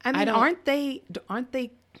 I mean, aren't they,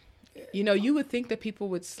 You know, you would think that people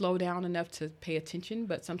would slow down enough to pay attention,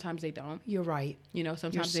 but sometimes they don't. you're right. You know,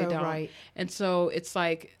 sometimes You're they so don't. right. And so it's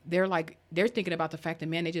like they're thinking about the fact that,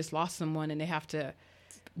 man, they just lost someone and they have to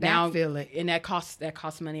Backfill it. And that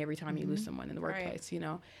costs money every time you lose someone in the workplace, you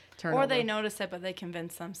know. Or they notice it, but they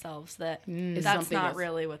convince themselves that It's that's something not else.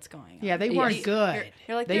 really what's going on. Yeah, they weren't good.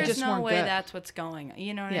 You're like, They there's just no weren't way good. that's what's going on.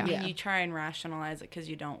 You know what Yeah. I mean? Yeah. You try and rationalize it because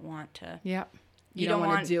you don't want to. Yeah. You don't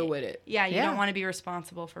want to deal with it. Yeah, you Yeah. don't want to be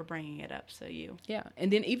responsible for bringing it up. So you. Yeah,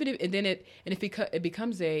 and then if it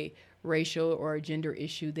becomes a racial or a gender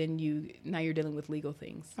issue, then now you're dealing with legal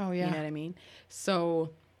things. Oh, yeah. You know what I mean?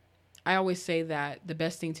 So I always say that the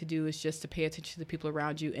best thing to do is just to pay attention to the people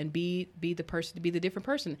around you and be the person, to be the different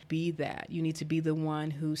person. Be that. You need to be the one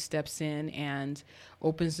who steps in and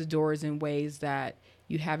opens the doors in ways that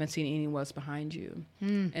you haven't seen anyone else behind you.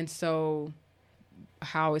 And so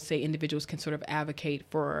how I would say individuals can sort of advocate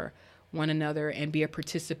for one another and be a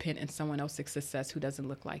participant in someone else's success who doesn't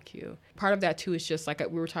look like you. Part of that too is just like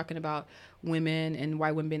we were talking about women and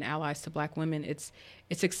white women being allies to Black women. It's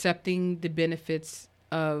accepting the benefits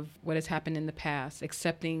of what has happened in the past,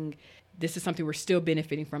 accepting this is something we're still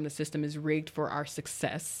benefiting from. The system is rigged for our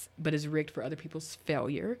success, but is rigged for other people's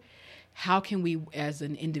failure. How can we as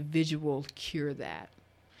an individual cure that?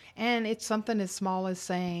 And it's something as small as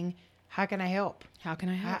saying, how can I help? How can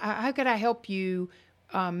I help? How could I help you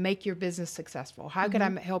make your business successful? How could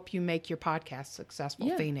I help you make your podcast successful,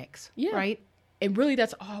 Yeah. Phoenix? Yeah. Right? And really,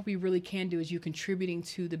 that's all we really can do is you contributing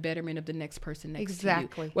to the betterment of the next person next to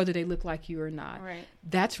Exactly. you, whether they look like you or not. Right.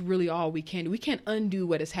 That's really all we can do. We can't undo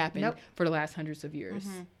what has happened Nope. for the last hundreds of years.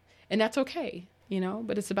 And that's okay, you know,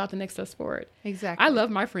 but it's about the next steps forward. Exactly. I love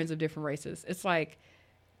my friends of different races. It's like,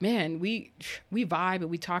 man, we vibe and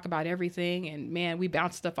we talk about everything, and man, we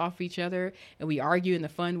bounce stuff off each other and we argue in the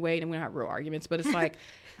fun way, and we're not real arguments, but it's like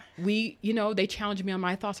they challenge me on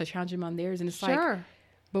my thoughts, I challenge them on theirs, and it's like, Sure.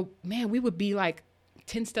 but man, we would be like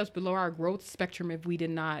 10 steps below our growth spectrum if we did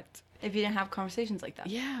not. If you didn't have conversations like that.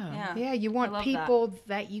 Yeah. Yeah, you I want love people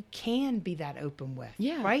that you can be that open with.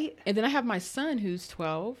 Yeah. Right? And then I have my son who's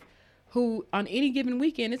 12, who on any given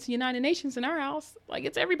weekend, it's United Nations in our house. Like,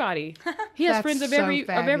 it's everybody. He has That's friends of so every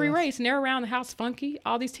fabulous. race, and they're around the house funky.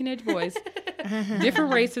 All these teenage boys,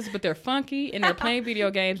 different races, but they're funky, and they're playing video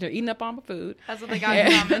games. They're eating up all my food. That's what they got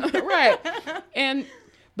in common. Right.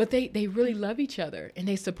 But they really love each other, and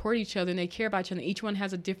they support each other, and they care about each other. Each one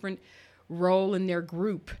has a different role in their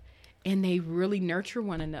group, and they really nurture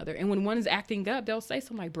one another. And when one is acting up, they'll say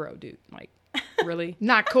something like, bro, dude, like, really?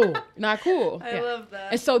 Not cool. Not cool. I love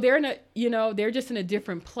that. And so they're just in a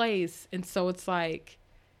different place. And so it's like,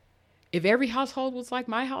 if every household was like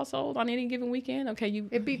my household on any given weekend, okay,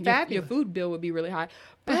 It'd be your fabulous. food bill would be really high.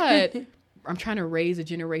 But I'm trying to raise a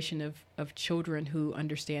generation of children who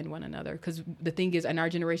understand one another. Because the thing is, in our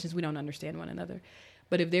generations, we don't understand one another.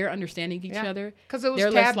 But if they're understanding each other, Because it was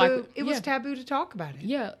they're less taboo. likely- It was yeah. taboo to talk about it.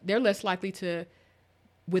 Yeah, they're less likely to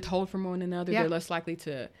withhold from one another. Yeah. They're less likely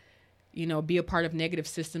to, be a part of negative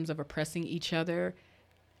systems of oppressing each other.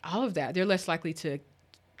 All of that. They're less likely to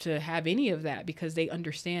have any of that because they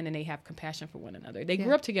understand and they have compassion for one another. They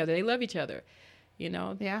grew up together. They love each other,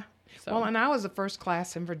 Yeah. So. Well, and I was the first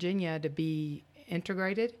class in Virginia to be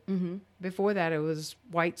integrated. Mm-hmm. Before that, it was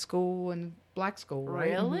white school and black school.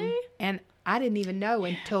 Right? Really? And I didn't even know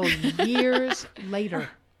until years later.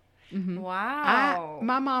 Wow.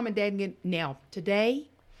 My mom and dad now today,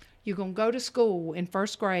 you're gonna go to school in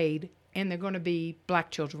first grade, and they're gonna be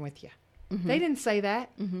black children with you. They didn't say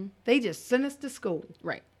that. They just sent us to school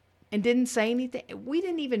Right. and didn't say anything. We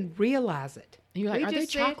didn't even realize it. And you're like, We are they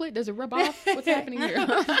just said- chocolate? Does it rub off? What's happening here?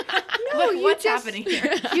 No, you What's just- happening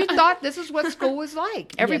here? You thought this is what school was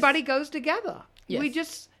like. Everybody goes together. Yes. We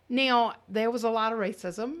just now there was a lot of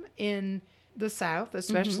racism in the South,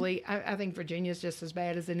 especially. I think Virginia's just as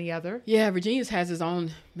bad as any other. Yeah, Virginia's has its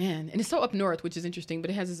own, man. And it's so up north, which is interesting, but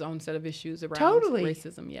it has its own set of issues around Totally.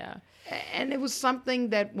 racism. Yeah. And it was something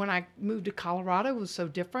that when I moved to Colorado was so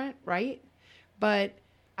different, right? But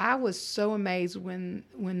I was so amazed when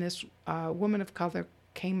this woman of color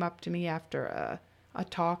came up to me after a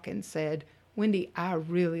talk and said, Wendy, I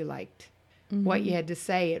really liked what you had to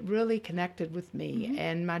say. It really connected with me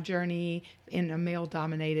and my journey in a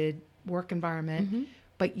male-dominated work environment.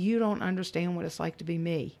 But you don't understand what it's like to be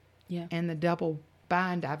me. Yeah. And the double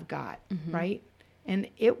bind I've got, right? And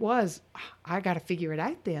it was, I got to figure it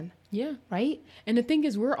out then, Yeah. right? And the thing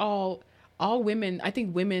is, we're all I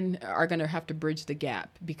think women are going to have to bridge the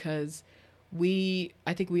gap, because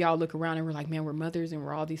I think we all look around and we're like, man, we're mothers and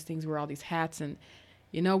we're all these things, we're all these hats. And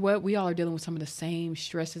you know what? We all are dealing with some of the same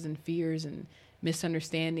stresses and fears and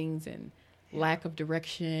misunderstandings and lack of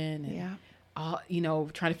direction. And all,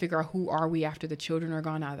 trying to figure out who are we after the children are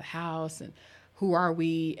gone out of the house, and who are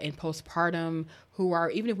we in postpartum?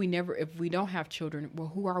 Even if we don't have children, well,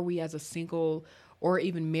 who are we as a single or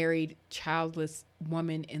even married, childless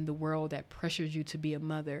woman in the world that pressures you to be a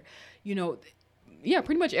mother?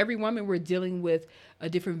 Pretty much every woman, we're dealing with a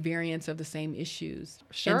different variance of the same issues.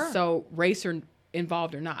 Sure. And so race or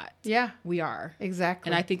involved or not. Yeah. We are.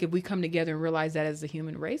 Exactly. And I think if we come together and realize that as a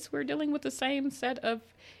human race, we're dealing with the same set of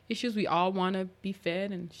issues. We all want to be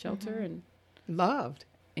fed and sheltered and loved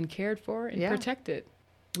and cared for and protected.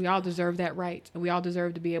 We all deserve that right. And we all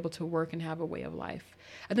deserve to be able to work and have a way of life.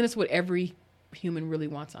 I think that's what every human really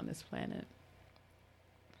wants on this planet.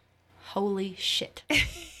 Holy shit.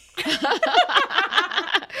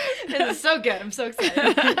 This is so good. I'm so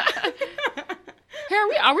excited. Hey,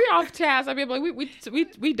 are we off task? I mean, like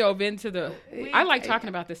we dove into I like talking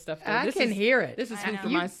about this stuff. Though. I can hear it. This is food for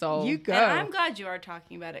my soul. You go. And I'm glad you are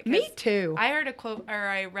talking about it. Me too. I read a quote,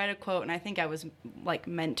 and I think I was like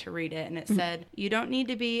meant to read it, and it said, "You don't need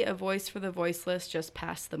to be a voice for the voiceless. Just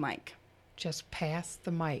pass the mic." Just pass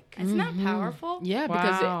the mic. Isn't that powerful? Yeah,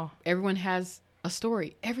 because everyone has a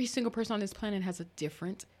story. Every single person on this planet has a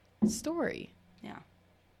different story. Yeah.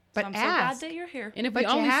 But so I'm so glad that you're here. And if we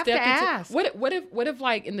only step into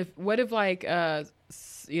what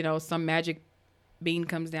if some magic being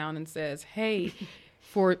comes down and says, "Hey,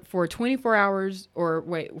 for 24 hours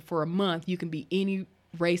for a month, you can be any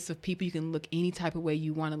race of people, you can look any type of way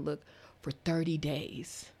you want to look for 30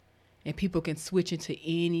 days, and people can switch into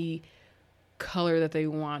any color that they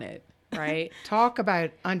wanted." Right? Talk about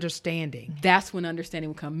understanding. That's when understanding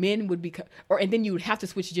would come. Men would become, and then you would have to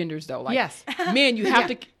switch genders though. Like, yes, men, you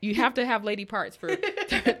have to have lady parts for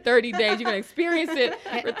 30 days. You're gonna experience it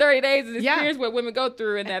for 30 days and experience what women go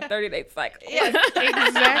through in that 30-day cycle. Yes,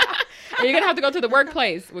 exactly. And you're gonna have to go to the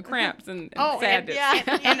workplace with cramps and sadness.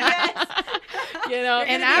 And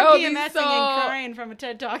and I'll be PMSing and crying from a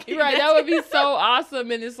TED Talk. Right, that would be so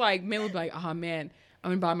awesome. And it's like men would be like, "Oh man, I'm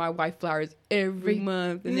gonna buy my wife flowers every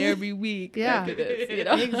month and every week after this."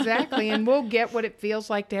 Exactly. And we'll get what it feels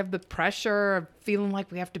like to have the pressure of feeling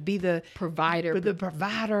like we have to be the provider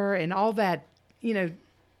and all that.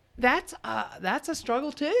 That's a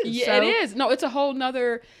struggle too. Yeah, so. It is. No, it's a whole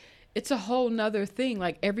nother thing.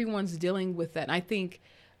 Like everyone's dealing with that. And I think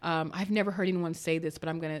I've never heard anyone say this, but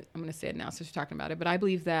I'm gonna say it now since we're talking about it. But I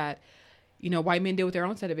believe that white men deal with their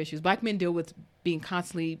own set of issues. Black men deal with being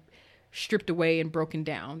constantly stripped away and broken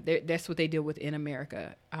down. That's what they deal with in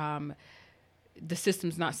America. The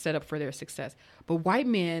system's not set up for their success. But white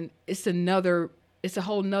men, it's a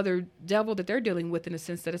whole nother devil that they're dealing with, in the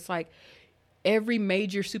sense that it's like every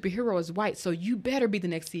major superhero is white. So you better be the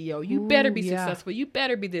next CEO. You better be successful. You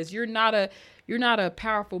better be this. You're not a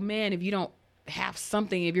powerful man if you don't have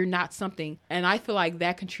something, if you're not something. And I feel like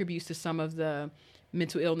that contributes to some of the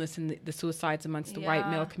mental illness and the suicides amongst the white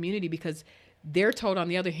male community, because they're told, on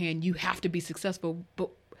the other hand, you have to be successful,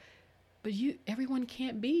 but everyone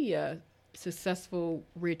can't be a successful,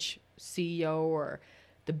 rich CEO or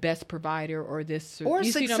the best provider or this. Or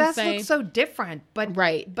success looks so different, but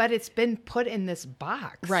it's been put in this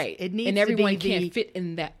box. Right. It needs and everyone can't fit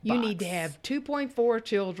in that box. You need to have 2.4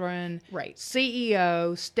 children. Right.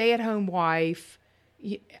 CEO, stay-at-home wife.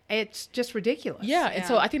 It's just ridiculous. Yeah. And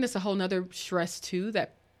so I think that's a whole nother stress too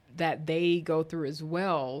that they go through as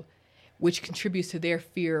well, which contributes to their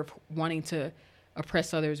fear of wanting to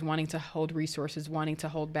oppress others, wanting to hold resources, wanting to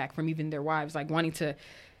hold back from even their wives, like wanting to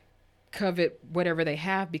covet whatever they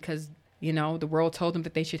have, because, the world told them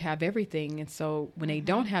that they should have everything. And so when they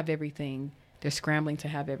don't have everything, they're scrambling to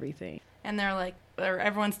have everything. And they're like,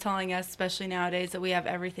 everyone's telling us, especially nowadays, that we have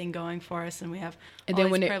everything going for us and we have all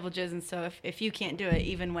these privileges. And so if you can't do it,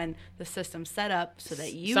 even when the system's set up so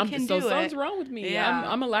that you can do it. So something's wrong with me. Yeah.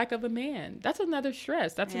 I'm a lack of a man. That's another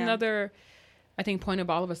stress. That's another, I think, point of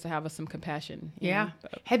all of us to have some compassion. Yeah.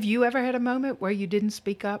 Have you ever had a moment where you didn't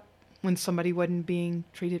speak up when somebody wasn't being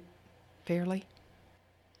treated fairly?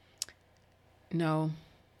 No.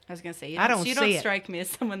 I was going to say, you don't strike me as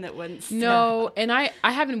someone that wouldn't step up. And I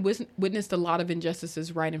haven't witnessed a lot of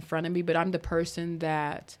injustices right in front of me, but I'm the person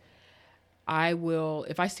that I will,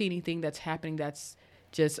 if I see anything that's happening that's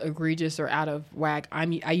just egregious or out of whack, I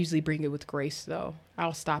usually bring it with grace, though.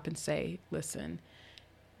 I'll stop and say, listen,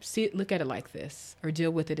 look at it like this, or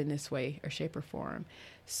deal with it in this way or shape or form.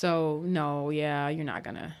 So, you're not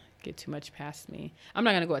going to get too much past me. I'm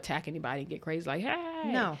not going to go attack anybody and get crazy like,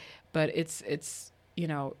 right. No. But it's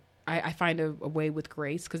I find a way with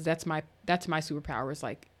grace, because that's my superpower, is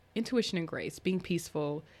like intuition and grace, being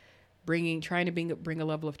peaceful, trying to bring a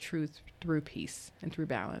level of truth through peace and through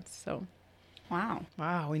balance. So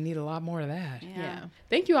Wow, we need a lot more of that. yeah.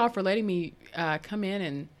 Thank you all for letting me come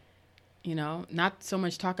in and, not so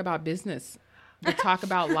much talk about business, but talk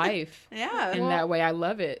about life. Yeah. In that way, I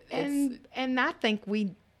love it. And I think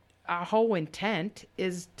our whole intent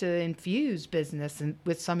is to infuse business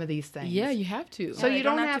with some of these things. Yeah, you have to. So you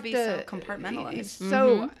don't have to be so compartmentalized.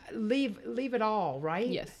 So leave it all, right?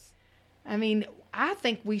 Yes. I mean, I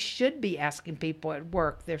think we should be asking people at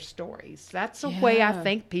work their stories. That's a way I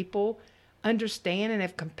think people understand and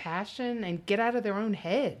have compassion and get out of their own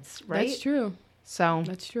heads, right? That's true. So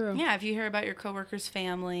That's true. Yeah, if you hear about your coworkers'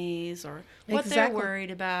 families or what they're worried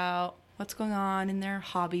about, what's going on in their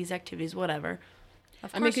hobbies, activities, whatever.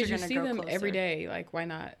 Of course, because you see them every day. Like, why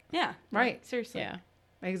not? Yeah. Right. Seriously. Yeah.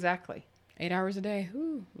 Exactly. 8 hours a day.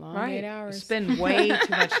 Ooh, long 8 hours. Spend way too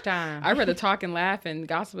much time. I'd rather talk and laugh and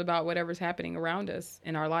gossip about whatever's happening around us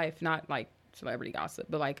in our life, not like celebrity gossip,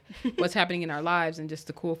 but like what's happening in our lives and just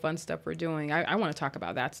the cool, fun stuff we're doing. I want to talk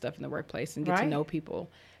about that stuff in the workplace and get to know people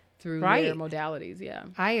through their modalities. Yeah.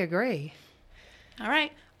 I agree. All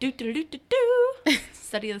right.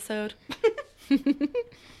 Study of the Sode.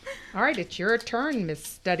 All right, it's your turn, Miss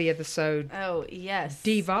Study of the Sode. Oh, yes.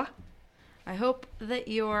 Diva. I hope that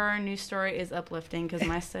your news story is uplifting, because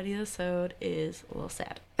my study of the Sode is a little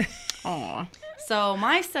sad. Aw. So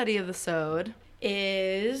my study of the Sode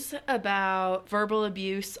is about verbal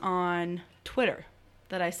abuse on Twitter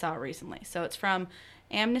that I saw recently. So it's from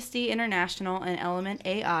Amnesty International and Element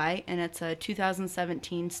AI, and it's a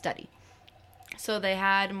 2017 study. So they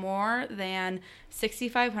had more than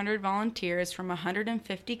 6,500 volunteers from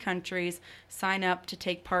 150 countries sign up to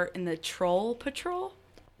take part in the Troll Patrol.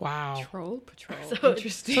 Wow. Troll Patrol. So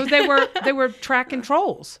Interesting. So they were tracking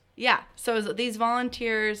trolls. Yeah. So it was these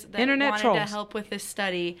volunteers that Internet wanted trolls. to help with this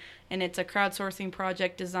study, and it's a crowdsourcing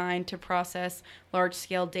project designed to process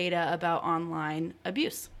large-scale data about online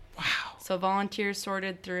abuse. Wow. So volunteers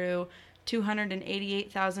sorted through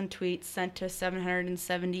 288,000 tweets sent to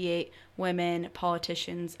 778 women,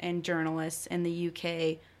 politicians, and journalists in the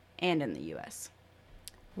UK and in the US.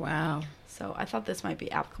 Wow. So I thought this might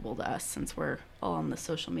be applicable to us since we're all on the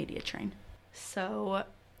social media train. So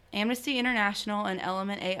Amnesty International and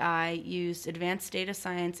Element AI used advanced data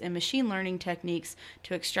science and machine learning techniques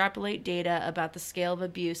to extrapolate data about the scale of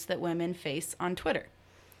abuse that women face on Twitter.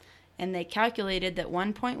 And they calculated that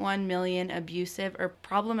 1.1 million abusive or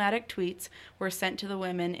problematic tweets were sent to the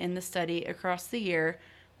women in the study across the year,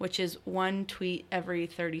 which is one tweet every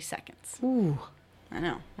 30 seconds. Ooh. I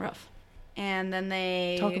know, rough. And then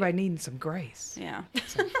they... Talk about needing some grace. Yeah.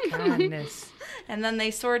 Some kindness. And then they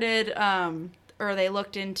sorted, or they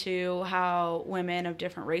looked into how women of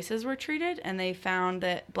different races were treated, and they found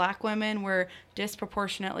that black women were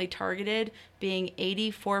disproportionately targeted, being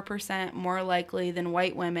 84% more likely than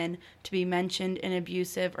white women to be mentioned in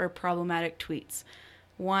abusive or problematic tweets.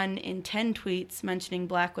 1 in 10 tweets mentioning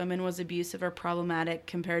black women was abusive or problematic,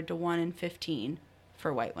 compared to 1 in 15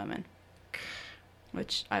 for white women.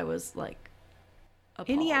 Which I was like,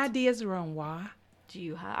 appalled. Any ideas around why? Do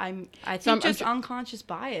you have? I think just unconscious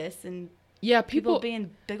bias and people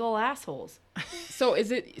being big ole assholes. So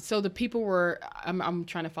the people were, I'm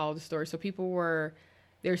trying to follow the story. So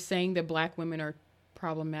they're saying that black women are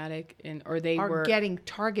problematic or were getting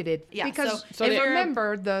targeted. Yeah. Because so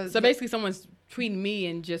basically someone's tweeting me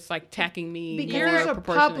and just like attacking me. Because these are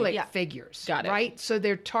public figures. Got it. Right? So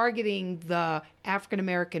they're targeting the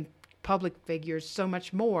African-American public figures so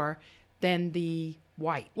much more than the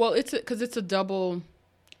white. Well, it's a double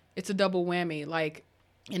whammy. Like,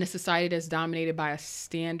 in a society that's dominated by a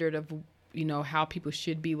standard of, how people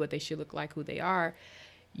should be, what they should look like, who they are,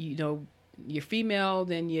 you're female,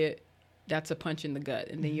 then that's a punch in the gut.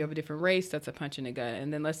 And then you have a different race, that's a punch in the gut.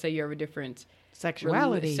 And then let's say you have a different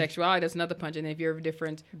sexuality, that's another punch. And if you have a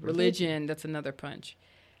different religion, that's another punch.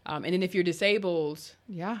 And then if you're disabled,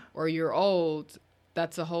 or you're old,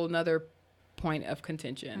 that's a whole nother point of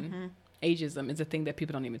contention. Mm-hmm. Ageism is a thing that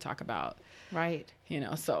people don't even talk about. Right.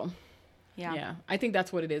 So... Yeah, I think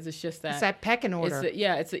that's what it is. It's just that... It's that pecking order.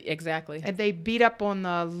 Exactly. And they beat up on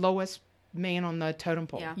the lowest man on the totem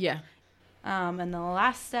pole. Yeah. And the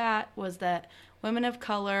last stat was that women of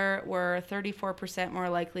color were 34% more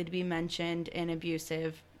likely to be mentioned in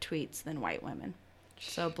abusive tweets than white women.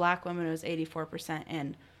 So black women was 84%,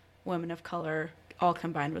 and women of color all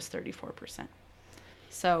combined was 34%.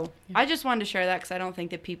 So I just wanted to share that because I don't think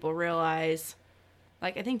that people realize...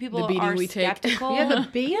 Like, I think people are skeptical. The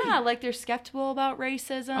beating. Yeah, like, they're skeptical about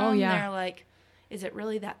racism. Oh, yeah. They're like, is it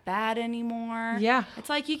really that bad anymore? Yeah. It's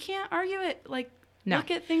like, you can't argue it. Like, No.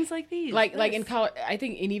 look at things like these. Like in I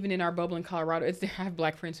think, and even in our bubble in Colorado, I have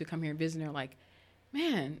black friends who come here and visit, and they're like,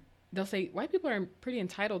 man, they'll say, white people are pretty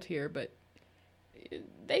entitled here, but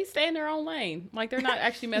they stay in their own lane. Like, they're not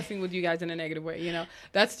actually messing with you guys in a negative way, you know?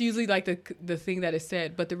 That's usually like the thing that is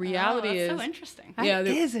said. But the reality is... so interesting. That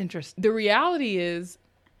is interesting. The reality is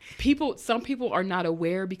some people are not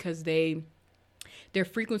aware because their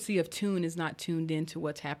frequency of tune is not tuned into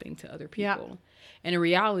what's happening to other people. Yeah. And the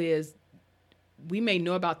reality is, we may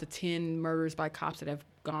know about the 10 murders by cops that have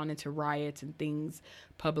gone into riots and things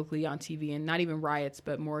publicly on TV, and not even riots,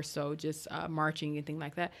 but more so just marching and things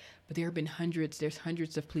like that. But there have been there's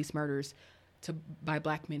hundreds of police murders by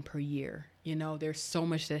black men per year. You know, there's so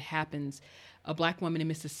much that happens. A black woman in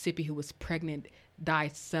Mississippi who was pregnant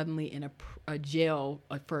died suddenly in a jail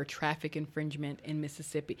for a traffic infringement in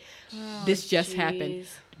Mississippi. This just happened.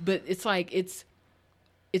 But it's like, it's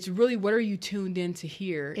really, what are you tuned in to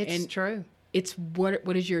hear? It's true. It's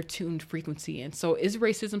what is your tuned frequency in? So is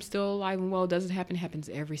racism still alive and well? Does it happen? It happens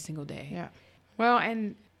every single day. Yeah. Well,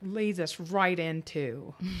 and leads us right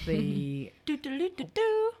into the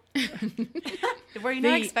Were you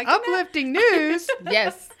not expecting uplifting news?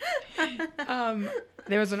 Yes.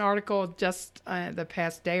 There was an article just the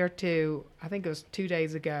past day or two, I think it was 2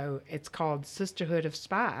 days ago. It's called Sisterhood of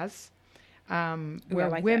Spies,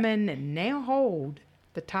 where women now hold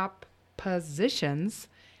the top positions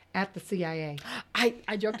at the CIA.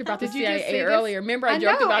 I joked about the Did you just CIA see earlier. this? Remember I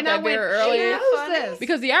joked about that very earlier? She knows this.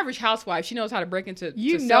 Because the average housewife, she knows how to break into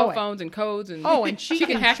You to know cell it. phones and codes, and and she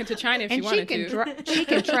can hack into China if she wanted to. She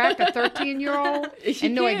can track a 13-year-old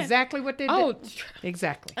and know exactly what they did. Oh,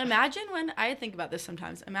 exactly. Imagine when, I think about this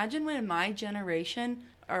sometimes, imagine when my generation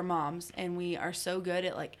are moms and we are so good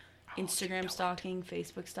at like Instagram stalking,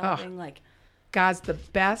 Facebook stalking, like. Guys, the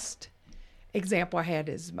best example I had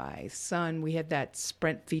is my son. We had that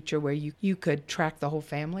Sprint feature where you could track the whole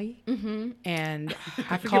family. Mm-hmm. And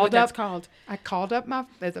I called up. I called up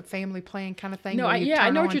as a family plan kind of thing. No, I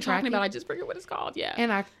know what you're talking about. I just forget what it's called. Yeah.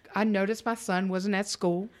 And I noticed my son wasn't at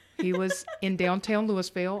school. He was in downtown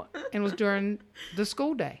Louisville and was during the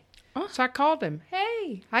school day. Oh. So I called him.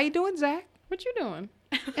 Hey, how you doing, Zach? What you doing?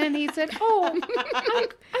 And he said, I'm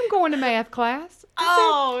going to math class.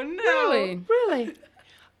 I said, no. Really?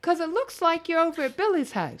 Because it looks like you're over at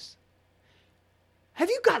Billy's house. Have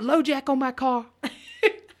you got LoJack on my car?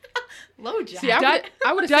 LoJack? See, I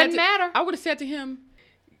would have Doesn't matter. I would have said to him,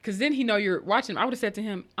 because then he know you're watching him. I would have said to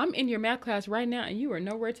him, I'm in your math class right now, and you are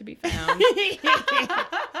nowhere to be found.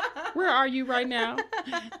 Where are you right now?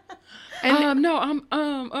 And no,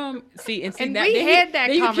 I'm see and that, we had that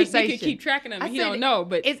conversation. You can keep tracking him. He don't know,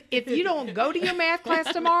 but if you don't go to your math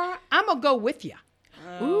class tomorrow, I'm gonna go with you.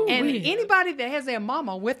 Ooh, and anybody that has their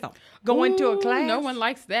mama with them going to a class, no one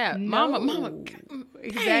likes that. No. Mama,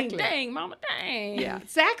 exactly. Dang, mama, dang. Yeah,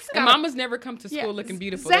 Zach's got. And mamas never come to school looking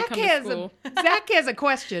beautiful. Zach they come has to school. Zach has a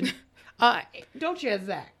question. Don't you ask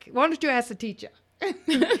Zach? Why don't you ask the teacher?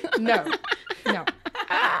 No.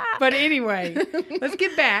 But anyway, let's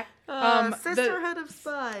get back. Sisterhood of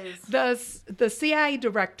Spies. The CIA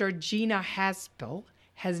director, Gina Haspel,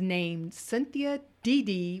 has named Cynthia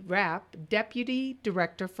D.D. Rapp Deputy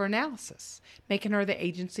Director for Analysis, making her the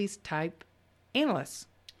agency's type analyst.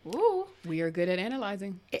 Ooh, we are good at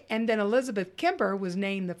analyzing. And then Elizabeth Kimber was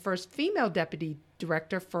named the first female Deputy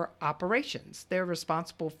Director for Operations. They're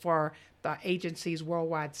responsible for the agency's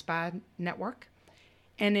worldwide spy network.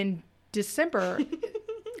 And in December...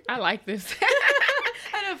 I like this.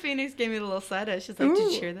 I know Phoenix gave me a little side eye. She's like,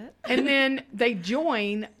 did you hear that? And then they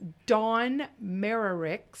join Dawn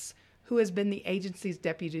Merricks, who has been the agency's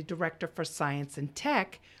Deputy Director for Science and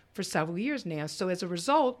Tech for several years now. So as a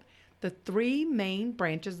result, the three main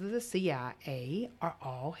branches of the CIA are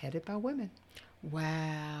all headed by women.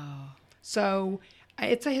 Wow. So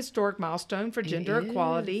it's a historic milestone for gender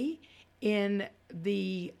equality in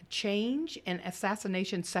the change and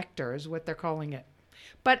assassination sector is what they're calling it.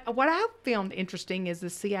 But what I found interesting is the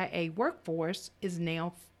CIA workforce is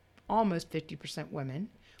now almost 50% women,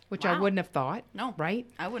 which I wouldn't have thought. No. Right?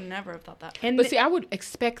 I would never have thought that. But see, I would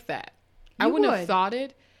expect that. I wouldn't have thought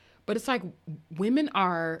it, but it's like we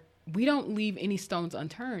don't leave any stones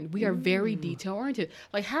unturned. We are very detail oriented.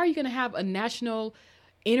 Like, how are you going to have a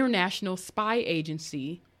international spy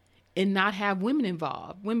agency and not have women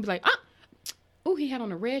involved? Women be like, oh, he had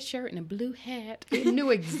on a red shirt and a blue hat. He knew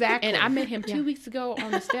exactly. And I met him 2 weeks ago on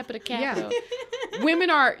the step of the Capitol. Yeah. Women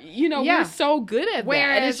are, we're so good at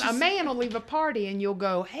Whereas that. a man will leave a party and you'll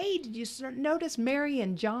go, hey, did you notice Mary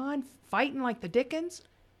and John fighting like the Dickens?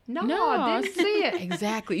 No, I didn't see it.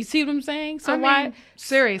 Exactly. You see what I'm saying? So I mean, why?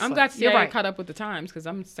 seriously, I'm glad you're CIA right. caught up with the times because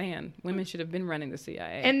I'm saying women should have been running the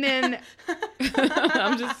CIA. And then,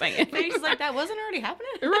 I'm just saying. Phoenix is like, that wasn't already happening?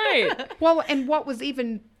 Right. well, and what was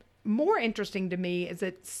even more interesting to me is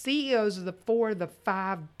that CEOs of the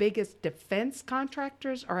 5 biggest defense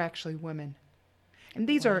contractors are actually women. And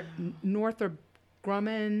these are Northrop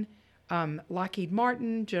Grumman, Lockheed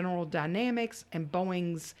Martin, General Dynamics, and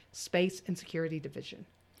Boeing's Space and Security Division.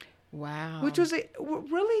 Wow. Which was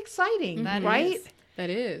really exciting, That right? is. That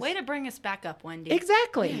is. Way to bring us back up, Wendy.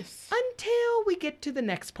 Exactly. Yes. Until we get to the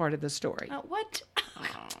next part of the story. What?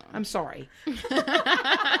 I'm sorry.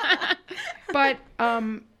 But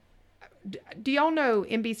do y'all know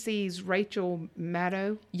NBC's Rachel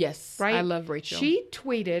Maddow? Yes. Right? I love Rachel. She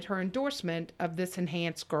tweeted her endorsement of this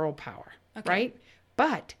enhanced girl power, Okay. right?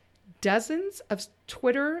 But dozens of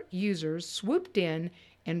Twitter users swooped in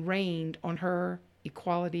and rained on her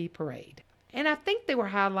equality parade. And I think they were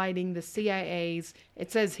highlighting the CIA's,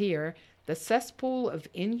 it says here, the cesspool of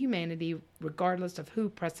inhumanity regardless of who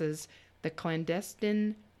presses the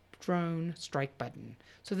clandestine drone strike button.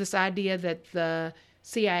 So this idea that the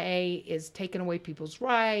CIA is taking away people's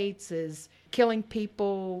rights, is killing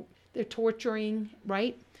people, they're torturing,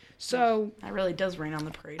 right? So That really does rain on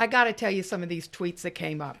the parade. I got to tell you some of these tweets that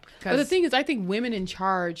came up. But the thing is, I think women in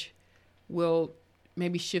charge will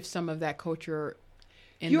maybe shift some of that culture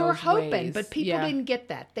in You're those hoping, ways. but people Yeah. didn't get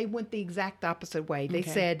that. They went the exact opposite way. They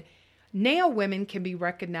Okay. said, now women can be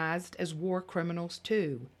recognized as war criminals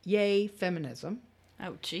too. Yay, feminism.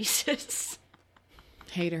 Oh, Jesus.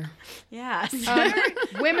 Hater. Yeah.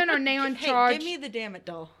 Women are now in Hey, charge. give me the damn it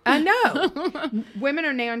doll. I know. Women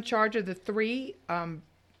are now in charge of the 3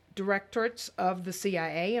 directorates of the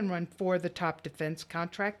CIA and run 4 of the top defense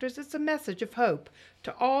contractors. It's a message of hope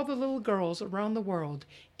to all the little girls around the world.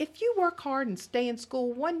 If you work hard and stay in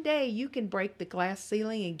school, one day you can break the glass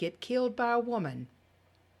ceiling and get killed by a woman.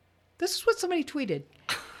 This is what somebody tweeted.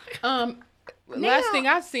 Last thing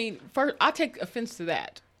I've seen, first, I take offense to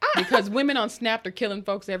that because women on Snap are killing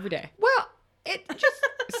folks every day. Well, it just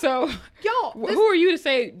So, y'all. who are you to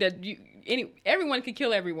say that everyone can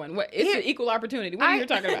kill everyone? What? It's an equal opportunity. What are you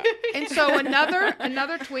talking about? And so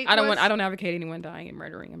another tweet. I don't advocate anyone dying and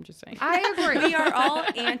murdering. I'm just saying. I agree. We are all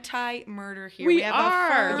anti-murder here. We have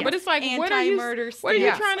are, a firm but it's like, anti-murder what are you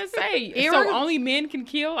Yes. trying to say? Irre- So only men can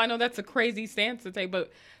kill? I know that's a crazy stance to take,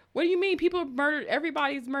 but what do you mean? People have murdered,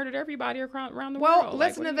 everybody's murdered everybody around the world. Well,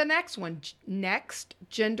 listen to the next one. Next,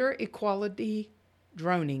 gender equality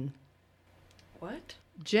droning. What?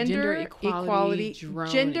 Gender equality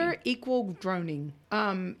droning. gender equal droning.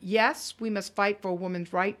 Yes, we must fight for a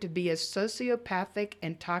woman's right to be as sociopathic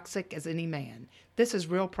and toxic as any man. This is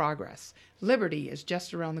real progress. Liberty is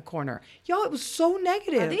just around the corner. Y'all, it was so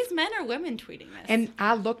negative. Are these men or women tweeting this? And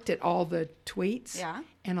I looked at all the tweets, Yeah.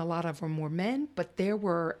 and a lot of them were men, but there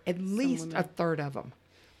were at least a third of them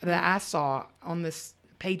that I saw on this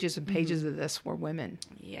pages and pages of this were women.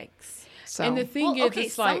 Yikes. So And the thing Well, is, okay,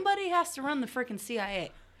 it's like, somebody has to run the freaking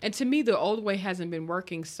CIA. and to me, the old way hasn't been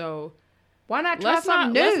working. So why not try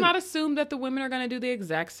something new? let's not assume that the women are going to do the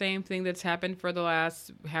exact same thing that's happened for the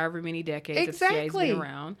last however many decades that CIA's Exactly. been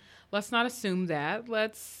around. Let's not assume that.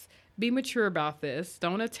 Let's be mature about this.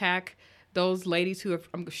 Don't attack those ladies who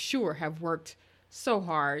I'm sure have worked so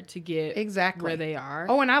hard to get Exactly where they are.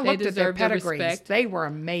 Oh, and I They looked at their deserve the pedigrees. respect. They were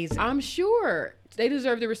amazing. I'm sure they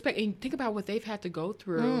deserve the respect. And think about what they've had to go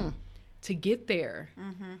through to get there.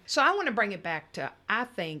 So I want to bring it back to, I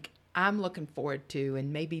think I'm looking forward to,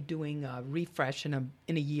 and maybe doing a refresh in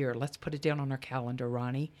a year. Let's put it down on our calendar,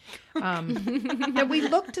 Ronnie. That we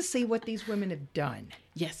look to see what these women have done.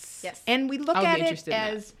 Yes. Yes. And we look I would at be it interested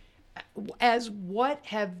in as what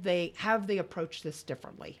have they approached this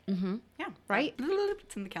differently, Yeah. right?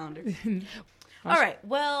 It's in the calendar. All right.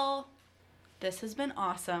 Well, this has been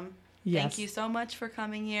awesome. Yes. Thank you so much for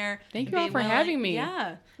coming here. Thank and you all being for having me.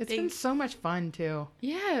 Yeah. It's been so much fun too.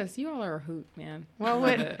 Yes, you all are a hoot, man. Well,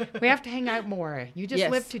 we have to hang out more. You just Yes.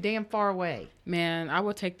 live too damn far away. Man, I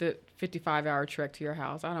will take the 55-hour trek to your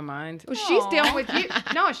house. I don't mind. Well, she's Aw. dealing with you.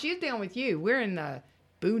 No, she's dealing with you. We're in the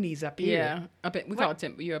boonies up here. Yeah, we call it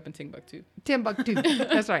you're up in Timbuktu. Timbuktu.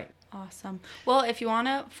 That's right. Awesome. Well, if you want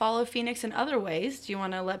to follow Phoenix in other ways, do you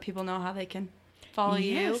want to let people know how they can follow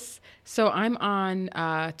you? So I'm on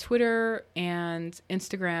Twitter and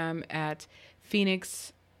Instagram at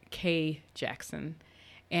Phoenix K Jackson,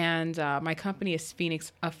 and my company is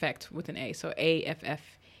Phoenix Affect with an A, so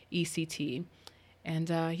AFFECT. And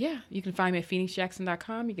yeah, you can find me at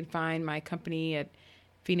phoenixjackson.com. You can find my company at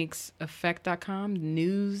phoenixeffect.com.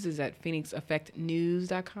 News is at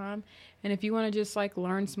phoenixeffectnews.com. And if you want to just like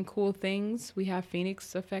learn some cool things, we have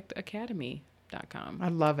phoenixeffectacademy.com. I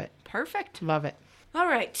love it. Perfect. Love it. All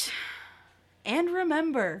right. And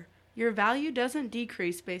remember, your value doesn't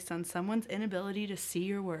decrease based on someone's inability to see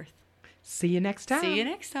your worth. See you next time. See you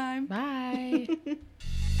next time. Bye.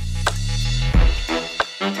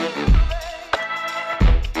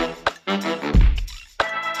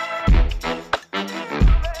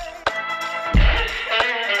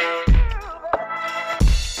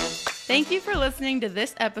 Thank you for listening to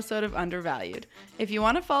this episode of Undervalued. If you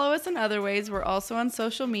want to follow us in other ways, we're also on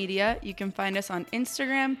social media. You can find us on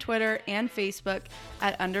Instagram, Twitter, and Facebook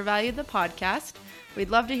at Undervalued the Podcast. We'd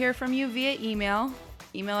love to hear from you via email.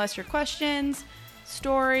 Email us your questions,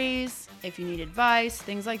 stories, if you need advice,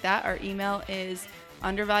 things like that. Our email is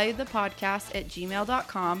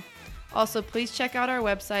undervaluedthepodcast@gmail.com. Also, please check out our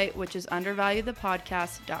website, which is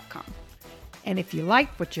undervaluedthepodcast.com. And if you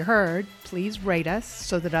liked what you heard, please rate us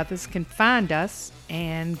so that others can find us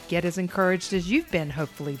and get as encouraged as you've been,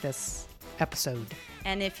 hopefully, this episode.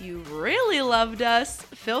 And if you really loved us,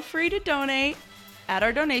 feel free to donate at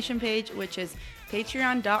our donation page, which is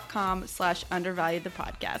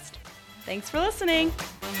patreon.com/undervaluedthepodcast. Thanks for listening.